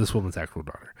know, this woman's actual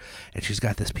daughter. And she's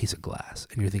got this piece of glass,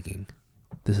 and you're thinking,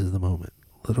 this is the moment.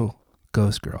 Little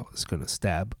ghost girl is going to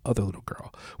stab other little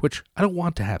girl, which I don't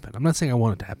want to happen. I'm not saying I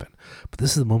want it to happen, but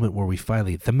this is the moment where we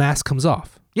finally, the mask comes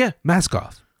off. Yeah. Mask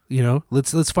off. You know,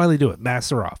 let's finally do it.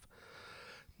 Masks are off.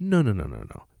 No.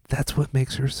 That's what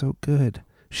makes her so good.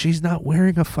 She's not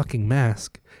wearing a fucking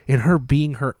mask. In her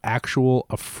being her actual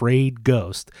afraid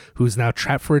ghost who's now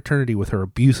trapped for eternity with her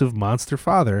abusive monster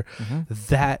father,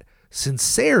 that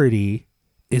sincerity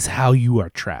is how you are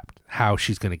trapped, how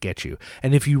she's going to get you.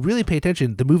 And if you really pay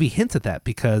attention, the movie hints at that,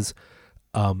 because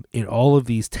in all of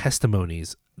these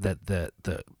testimonies that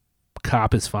the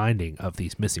cop is finding of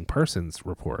these missing persons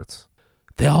reports,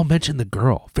 they all mention the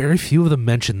girl. Very few of them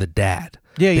mention the dad.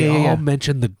 They all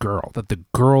mention the girl, that the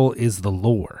girl is the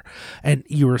lure. And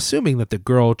you're assuming that the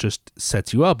girl just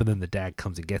sets you up and then the dad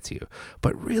comes and gets you.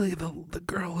 But really, the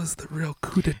girl is the real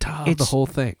coup d'etat of the whole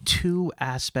thing. Two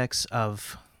aspects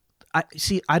of...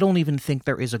 I don't even think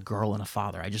there is a girl and a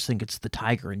father. I just think it's the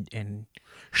tiger and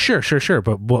Sure.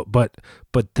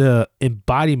 But the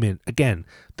embodiment, again,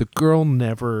 the girl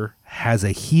never has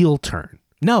a heel turn.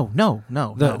 No.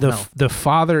 The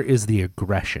father is the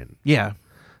aggression. Yeah.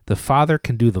 The father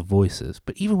can do the voices,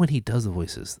 but even when he does the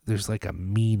voices, there's like a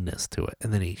meanness to it.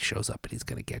 And then he shows up and he's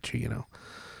going to get you, you know.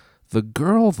 The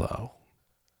girl, though,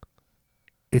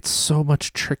 it's so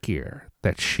much trickier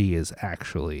that she is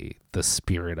actually the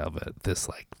spirit of it, this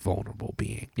like vulnerable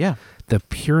being. Yeah. The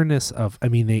pureness of, I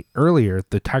mean,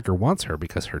 the tiger wants her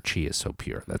because her chi is so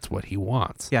pure. That's what he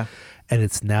wants. Yeah. And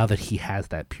it's now that he has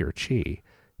that pure chi,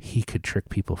 he could trick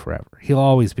people forever. He'll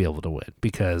always be able to win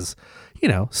because, you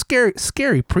know,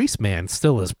 scary priest man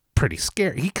still is pretty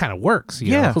scary. He kind of works.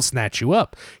 You know? He'll snatch you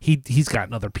up. He's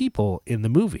gotten other people in the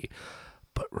movie.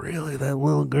 But really, that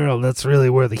little girl, that's really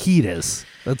where the heat is.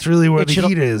 That's really where the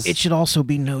heat is. It should also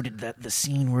be noted that the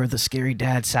scene where the scary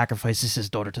dad sacrifices his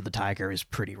daughter to the tiger is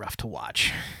pretty rough to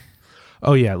watch.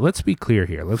 Oh, yeah. Let's be clear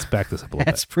here. Let's back this up a little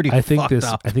That's bit. pretty I think fucked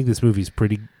up. I think this movie's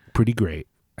pretty great.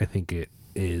 I think it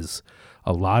is...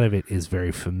 A lot of it is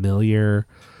very familiar.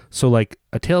 So, like,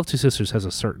 A Tale of Two Sisters has a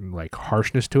certain, like,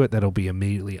 harshness to it that'll be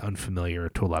immediately unfamiliar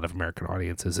to a lot of American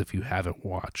audiences if you haven't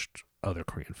watched other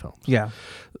Korean films. Yeah.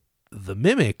 The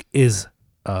Mimic is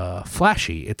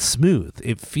flashy. It's smooth.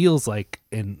 It feels like,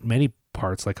 in many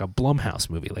parts, like a Blumhouse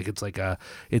movie. Like,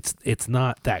 it's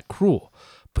not that cruel.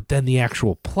 But then the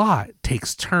actual plot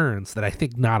takes turns that I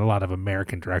think not a lot of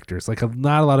American directors,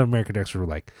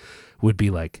 would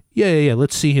be like, yeah,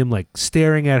 let's see him like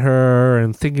staring at her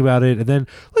and thinking about it, and then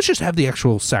let's just have the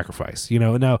actual sacrifice, you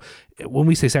know. Now, when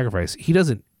we say sacrifice, you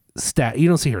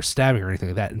don't see her stabbing or anything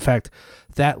like that. In fact,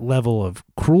 that level of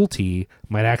cruelty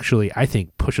might actually, I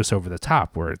think, push us over the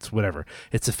top, where it's whatever.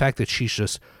 It's the fact that she's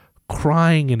just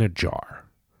crying in a jar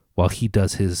while he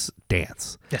does his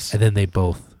dance. Yes. And then they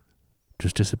both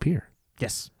just disappear.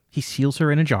 Yes. He seals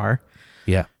her in a jar,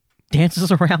 Yeah.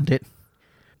 dances around it,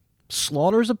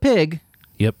 slaughters a pig,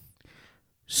 Yep.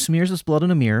 smears his blood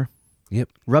in a mirror, Yep.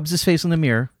 rubs his face in the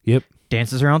mirror, Yep.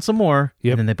 dances around some more,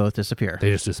 Yep. and then they both disappear. They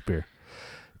just disappear.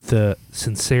 The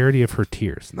sincerity of her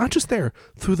tears, not just there,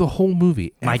 through the whole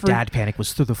movie. My dad panic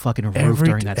was through the fucking roof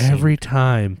during that scene. Every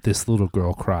time this little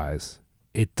girl cries,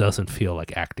 it doesn't feel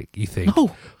like acting. You think,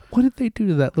 No. what did they do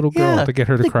to that little girl to get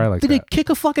her to cry like did that? Did they kick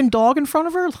a fucking dog in front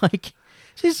of her? Like,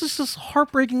 she's just this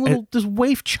heartbreaking little, this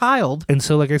waif child. And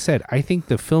so, like I said, I think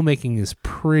the filmmaking is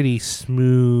pretty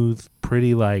smooth,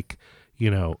 pretty like,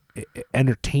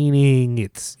 entertaining.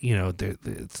 It's,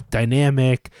 it's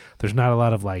dynamic. There's not a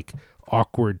lot of like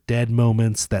awkward dead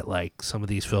moments that like some of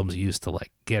these films use to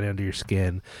like get under your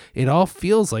skin. It all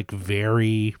feels like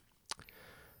very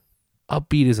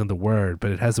upbeat isn't the word,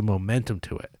 but it has a momentum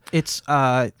to it. It's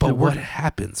But what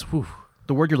happens? Whew.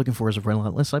 The word you're looking for is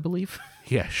relentless, I believe.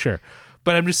 Yeah, sure.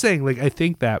 But I'm just saying, like, I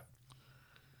think that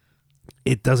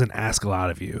it doesn't ask a lot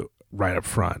of you right up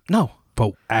front. No.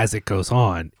 But as it goes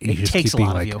on, you It just takes keep a being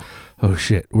lot of like, you. oh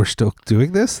shit, we're still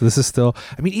doing this? This is still...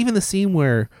 I mean, even the scene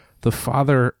where the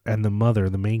father and the mother,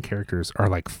 the main characters, are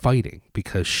like fighting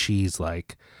because she's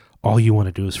like, all you want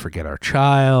to do is forget our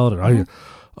child. And all you,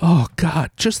 oh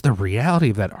God, just the reality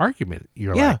of that argument.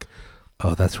 You're like,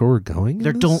 oh, that's where we're going?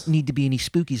 There don't need to be any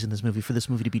spookies in this movie for this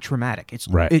movie to be traumatic. It's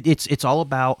Right. It's all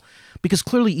about, because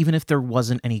clearly even if there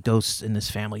wasn't any ghosts in this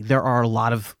family, there are a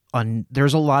lot of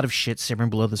there's a lot of shit simmering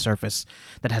below the surface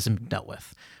that hasn't been dealt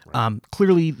with.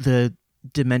 Clearly the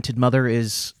demented mother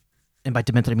is, and by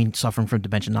demented I mean suffering from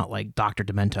dementia, not like Dr.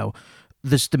 Demento.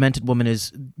 This demented woman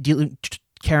is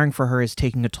caring for her is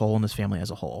taking a toll on this family as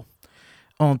a whole.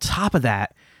 On top of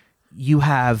that, you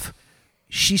have,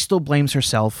 she still blames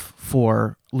herself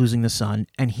for losing the son,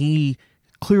 and he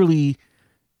clearly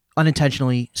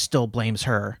unintentionally still blames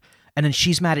her. And then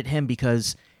she's mad at him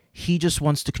because he just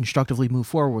wants to constructively move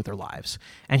forward with their lives.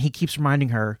 And he keeps reminding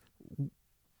her,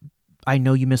 I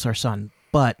know you miss our son,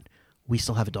 but we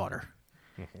still have a daughter.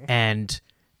 And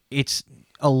it's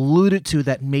alluded to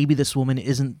that maybe this woman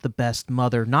isn't the best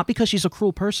mother, not because she's a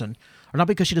cruel person or not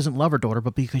because she doesn't love her daughter,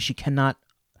 but because she cannot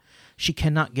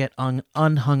get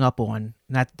unhung up on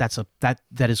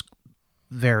that is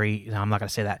very, no, I'm not going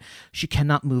to say that. She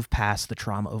cannot move past the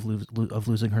trauma of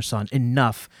losing her son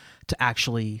enough to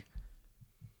actually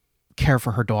care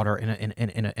for her daughter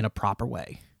in a proper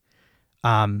way.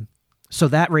 So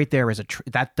that right there is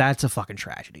that's a fucking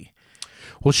tragedy.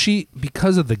 Well,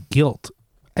 because of the guilt,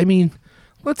 I mean,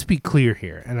 let's be clear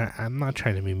here, and I'm not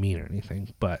trying to be mean or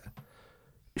anything, but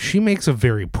she makes a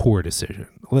very poor decision.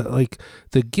 Like,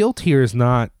 the guilt here is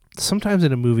not, sometimes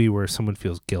in a movie where someone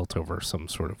feels guilt over some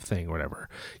sort of thing or whatever,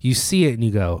 you see it and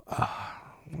you go,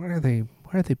 why are they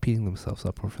beating themselves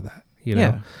up over that?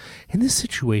 Yeah. In this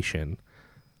situation,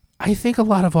 I think a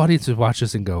lot of audiences watch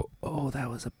this and go, that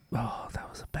was a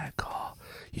bad call.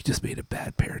 You just made a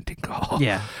bad parenting call.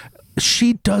 Yeah.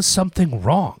 She does something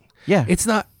wrong. Yeah. It's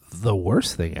not the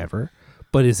worst thing ever,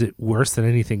 but is it worse than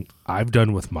anything I've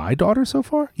done with my daughter so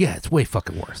far? Yeah, it's way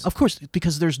fucking worse. Of course,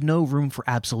 because there's no room for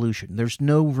absolution. There's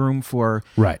no room for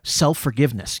Right.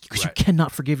 self-forgiveness, because Right. you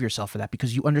cannot forgive yourself for that,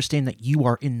 because you understand that you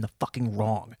are in the fucking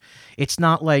wrong. It's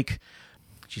not like,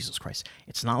 Jesus Christ,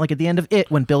 it's not like at the end of It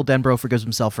when Bill Denbrough forgives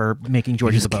himself for making You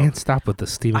George just the boat. can't stop with the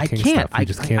Stephen King stuff. You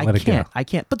just can't let it go. I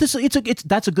can't. But that's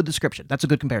a good description. That's a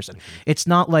good comparison. It's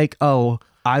not like,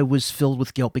 I was filled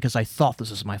with guilt because I thought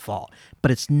this was my fault, but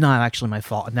it's not actually my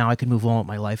fault. And now I can move on with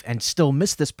my life and still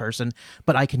miss this person,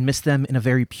 but I can miss them in a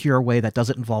very pure way that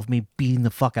doesn't involve me beating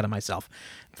the fuck out of myself.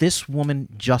 This woman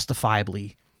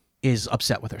justifiably is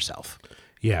upset with herself.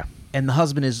 Yeah. And the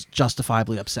husband is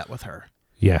justifiably upset with her.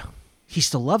 Yeah. He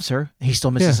still loves her. He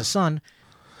still misses his son.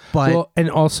 But Well,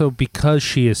 and also because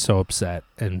she is so upset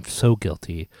and so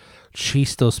guilty, she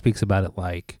still speaks about it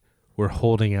like we're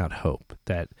holding out hope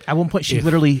that at one point she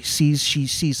literally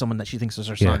sees someone that she thinks is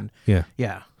her son. Yeah.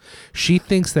 Yeah. She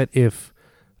thinks that if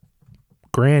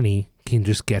Granny can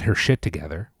just get her shit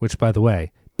together, which by the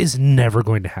way is never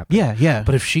going to happen. Yeah.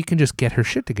 But if she can just get her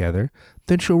shit together,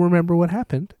 then she'll remember what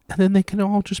happened and then they can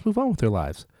all just move on with their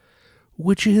lives,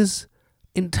 which is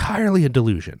entirely a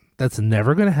delusion. That's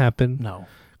never going to happen. No.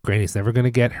 Granny's never going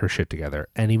to get her shit together.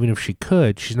 And even if she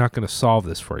could, she's not going to solve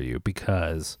this for you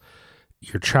because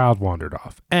your child wandered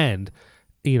off. And,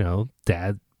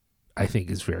 Dad, I think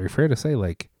is very fair to say,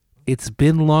 like, it's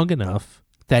been long enough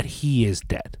that he is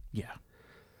dead. Yeah.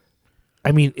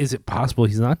 I mean, is it possible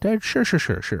he's not dead? Sure.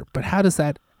 But how does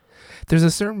that... There's a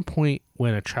certain point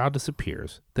when a child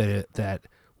disappears that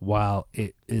while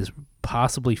it is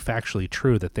possibly factually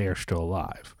true that they are still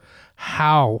alive,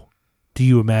 how do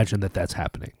you imagine that that's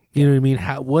happening? You know what I mean?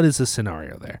 What is the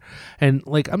scenario there? And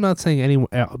like, I'm not saying any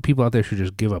people out there should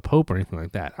just give up hope or anything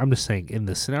like that. I'm just saying in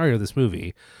the scenario of this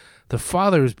movie, the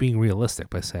father is being realistic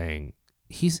by saying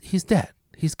he's dead.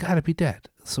 He's got to be dead.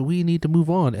 So we need to move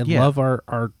on and love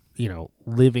our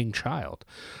living child.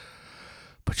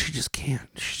 but she just can't.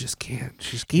 She just can't.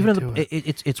 She just can't Even do though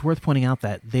it's worth pointing out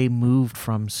that they moved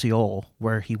from Seoul,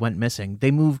 where he went missing.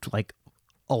 They moved like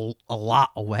a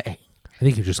lot away. I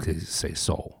think you just could say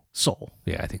Seoul. Seoul.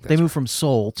 Yeah, I think They moved from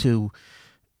Seoul to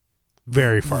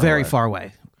very far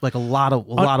away. like a lot of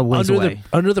ways away.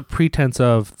 Under the pretense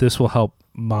of this will help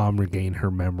mom regain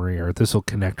her memory, or this will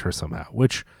connect her somehow,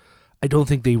 which I don't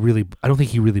think he really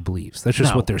believes. That's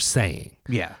just No. what they're saying.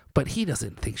 Yeah. But he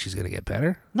doesn't think she's going to get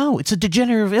better. No, it's a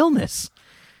degenerative illness.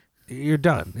 You're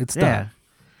done. It's Yeah.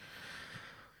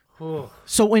 done.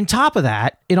 So on top of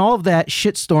that, in all of that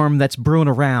shitstorm that's brewing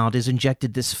around, is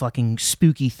injected this fucking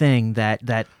spooky thing that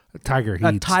A tiger.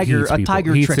 a tiger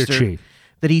He eats their trickster chi.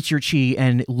 that eats your chi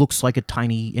and it looks like a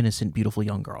tiny, innocent, beautiful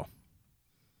young girl.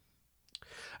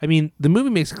 I mean, the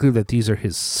movie makes it clear that these are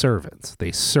his servants.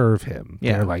 They serve him.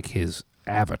 Yeah. They're like his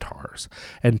avatars.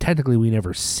 And technically, we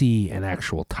never see an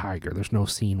actual tiger. There's no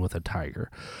scene with a tiger.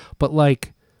 But,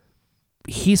 like,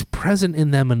 he's present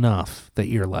in them enough that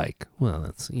you're like, well,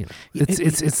 that's, you know,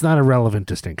 it's not a relevant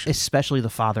distinction. Especially the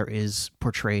father is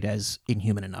portrayed as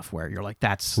inhuman enough where you're like,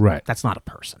 that's not a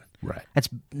person. Right.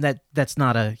 That's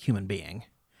not a human being.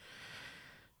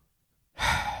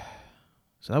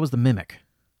 So that was The Mimic.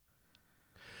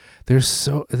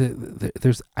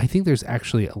 I think there's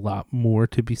actually a lot more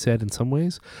to be said in some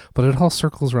ways, but it all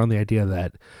circles around the idea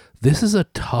that this is a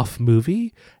tough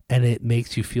movie and it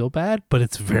makes you feel bad, but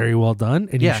it's very well done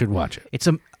and you should watch it. It's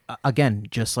again,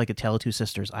 just like A Tale of Two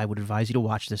Sisters, I would advise you to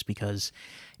watch this because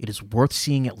it is worth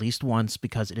seeing at least once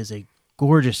because it is a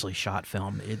gorgeously shot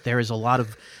film. There is a lot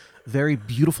of very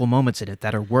beautiful moments in it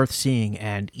that are worth seeing,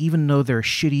 and even though they're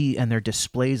shitty and they're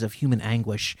displays of human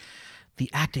anguish, the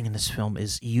acting in this film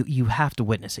is you have to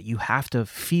witness it. You have to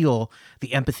feel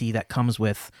the empathy that comes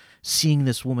with seeing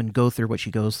this woman go through what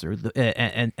she goes through,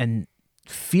 and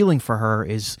feeling for her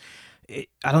is,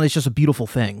 it's just a beautiful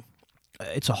thing.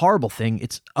 It's a horrible thing.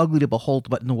 It's ugly to behold,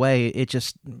 but in a way,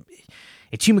 it's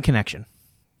human connection,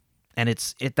 and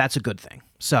that's a good thing.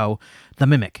 So, The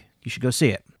Mimic, you should go see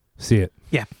it. See it.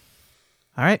 Yeah.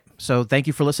 All right. So, thank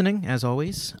you for listening. As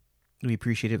always, we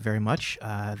appreciate it very much.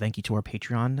 Thank you to our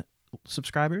Patreon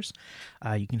subscribers.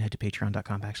 You can head to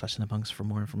patreon.com/cinepunks for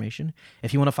more information.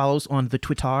 If you want to follow us on the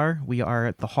Twitter, we are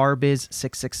at the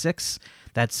HorrorBiz666.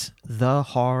 That's the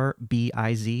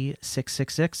HorrorBiz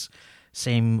 666.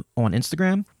 Same on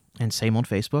Instagram and same on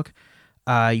Facebook.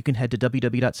 You can head to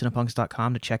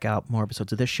www.cinepunks.com to check out more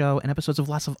episodes of this show and episodes of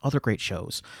lots of other great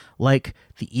shows like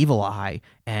The Evil Eye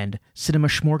and Cinema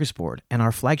Smorgasbord and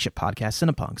our flagship podcast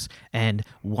Cinepunks and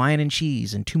Wine and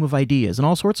Cheese and Tomb of Ideas and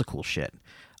all sorts of cool shit.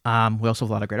 We also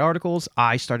have a lot of great articles.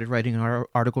 I started writing an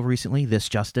article recently, This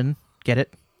Justin. Get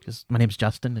it? Because my name's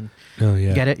Justin. And Oh,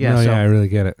 yeah. Get it? Yeah. No, so I really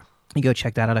get it. you go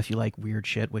check that out if you like weird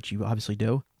shit, which you obviously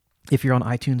do. If you're on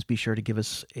iTunes, be sure to give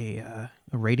us a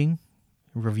rating,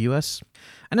 review us,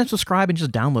 and then subscribe and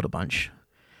just download a bunch.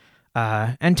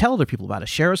 And tell other people about it.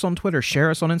 Share us on Twitter.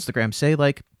 Share us on Instagram. Say,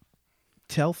 like,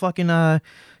 tell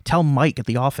Mike at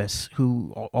the office,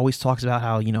 who always talks about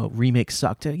how, remakes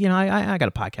suck. I got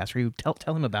a podcast for you.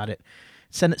 Tell him about it.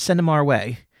 Send him our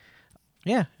way.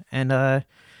 Yeah. And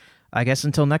I guess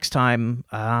until next time,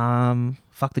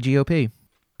 fuck the GOP.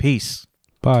 Peace.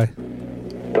 Bye.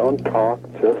 Don't talk,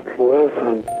 just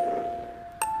listen.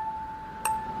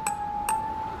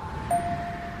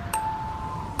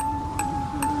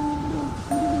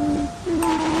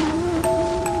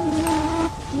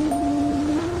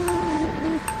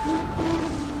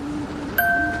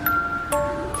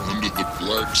 Under the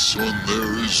black sun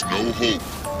there is no hope,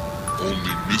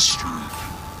 only mystery,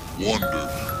 wonder,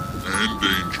 and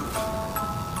danger.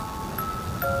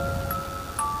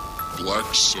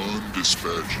 Black Sun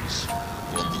Dispatches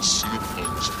on the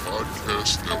Cinepunks podcast.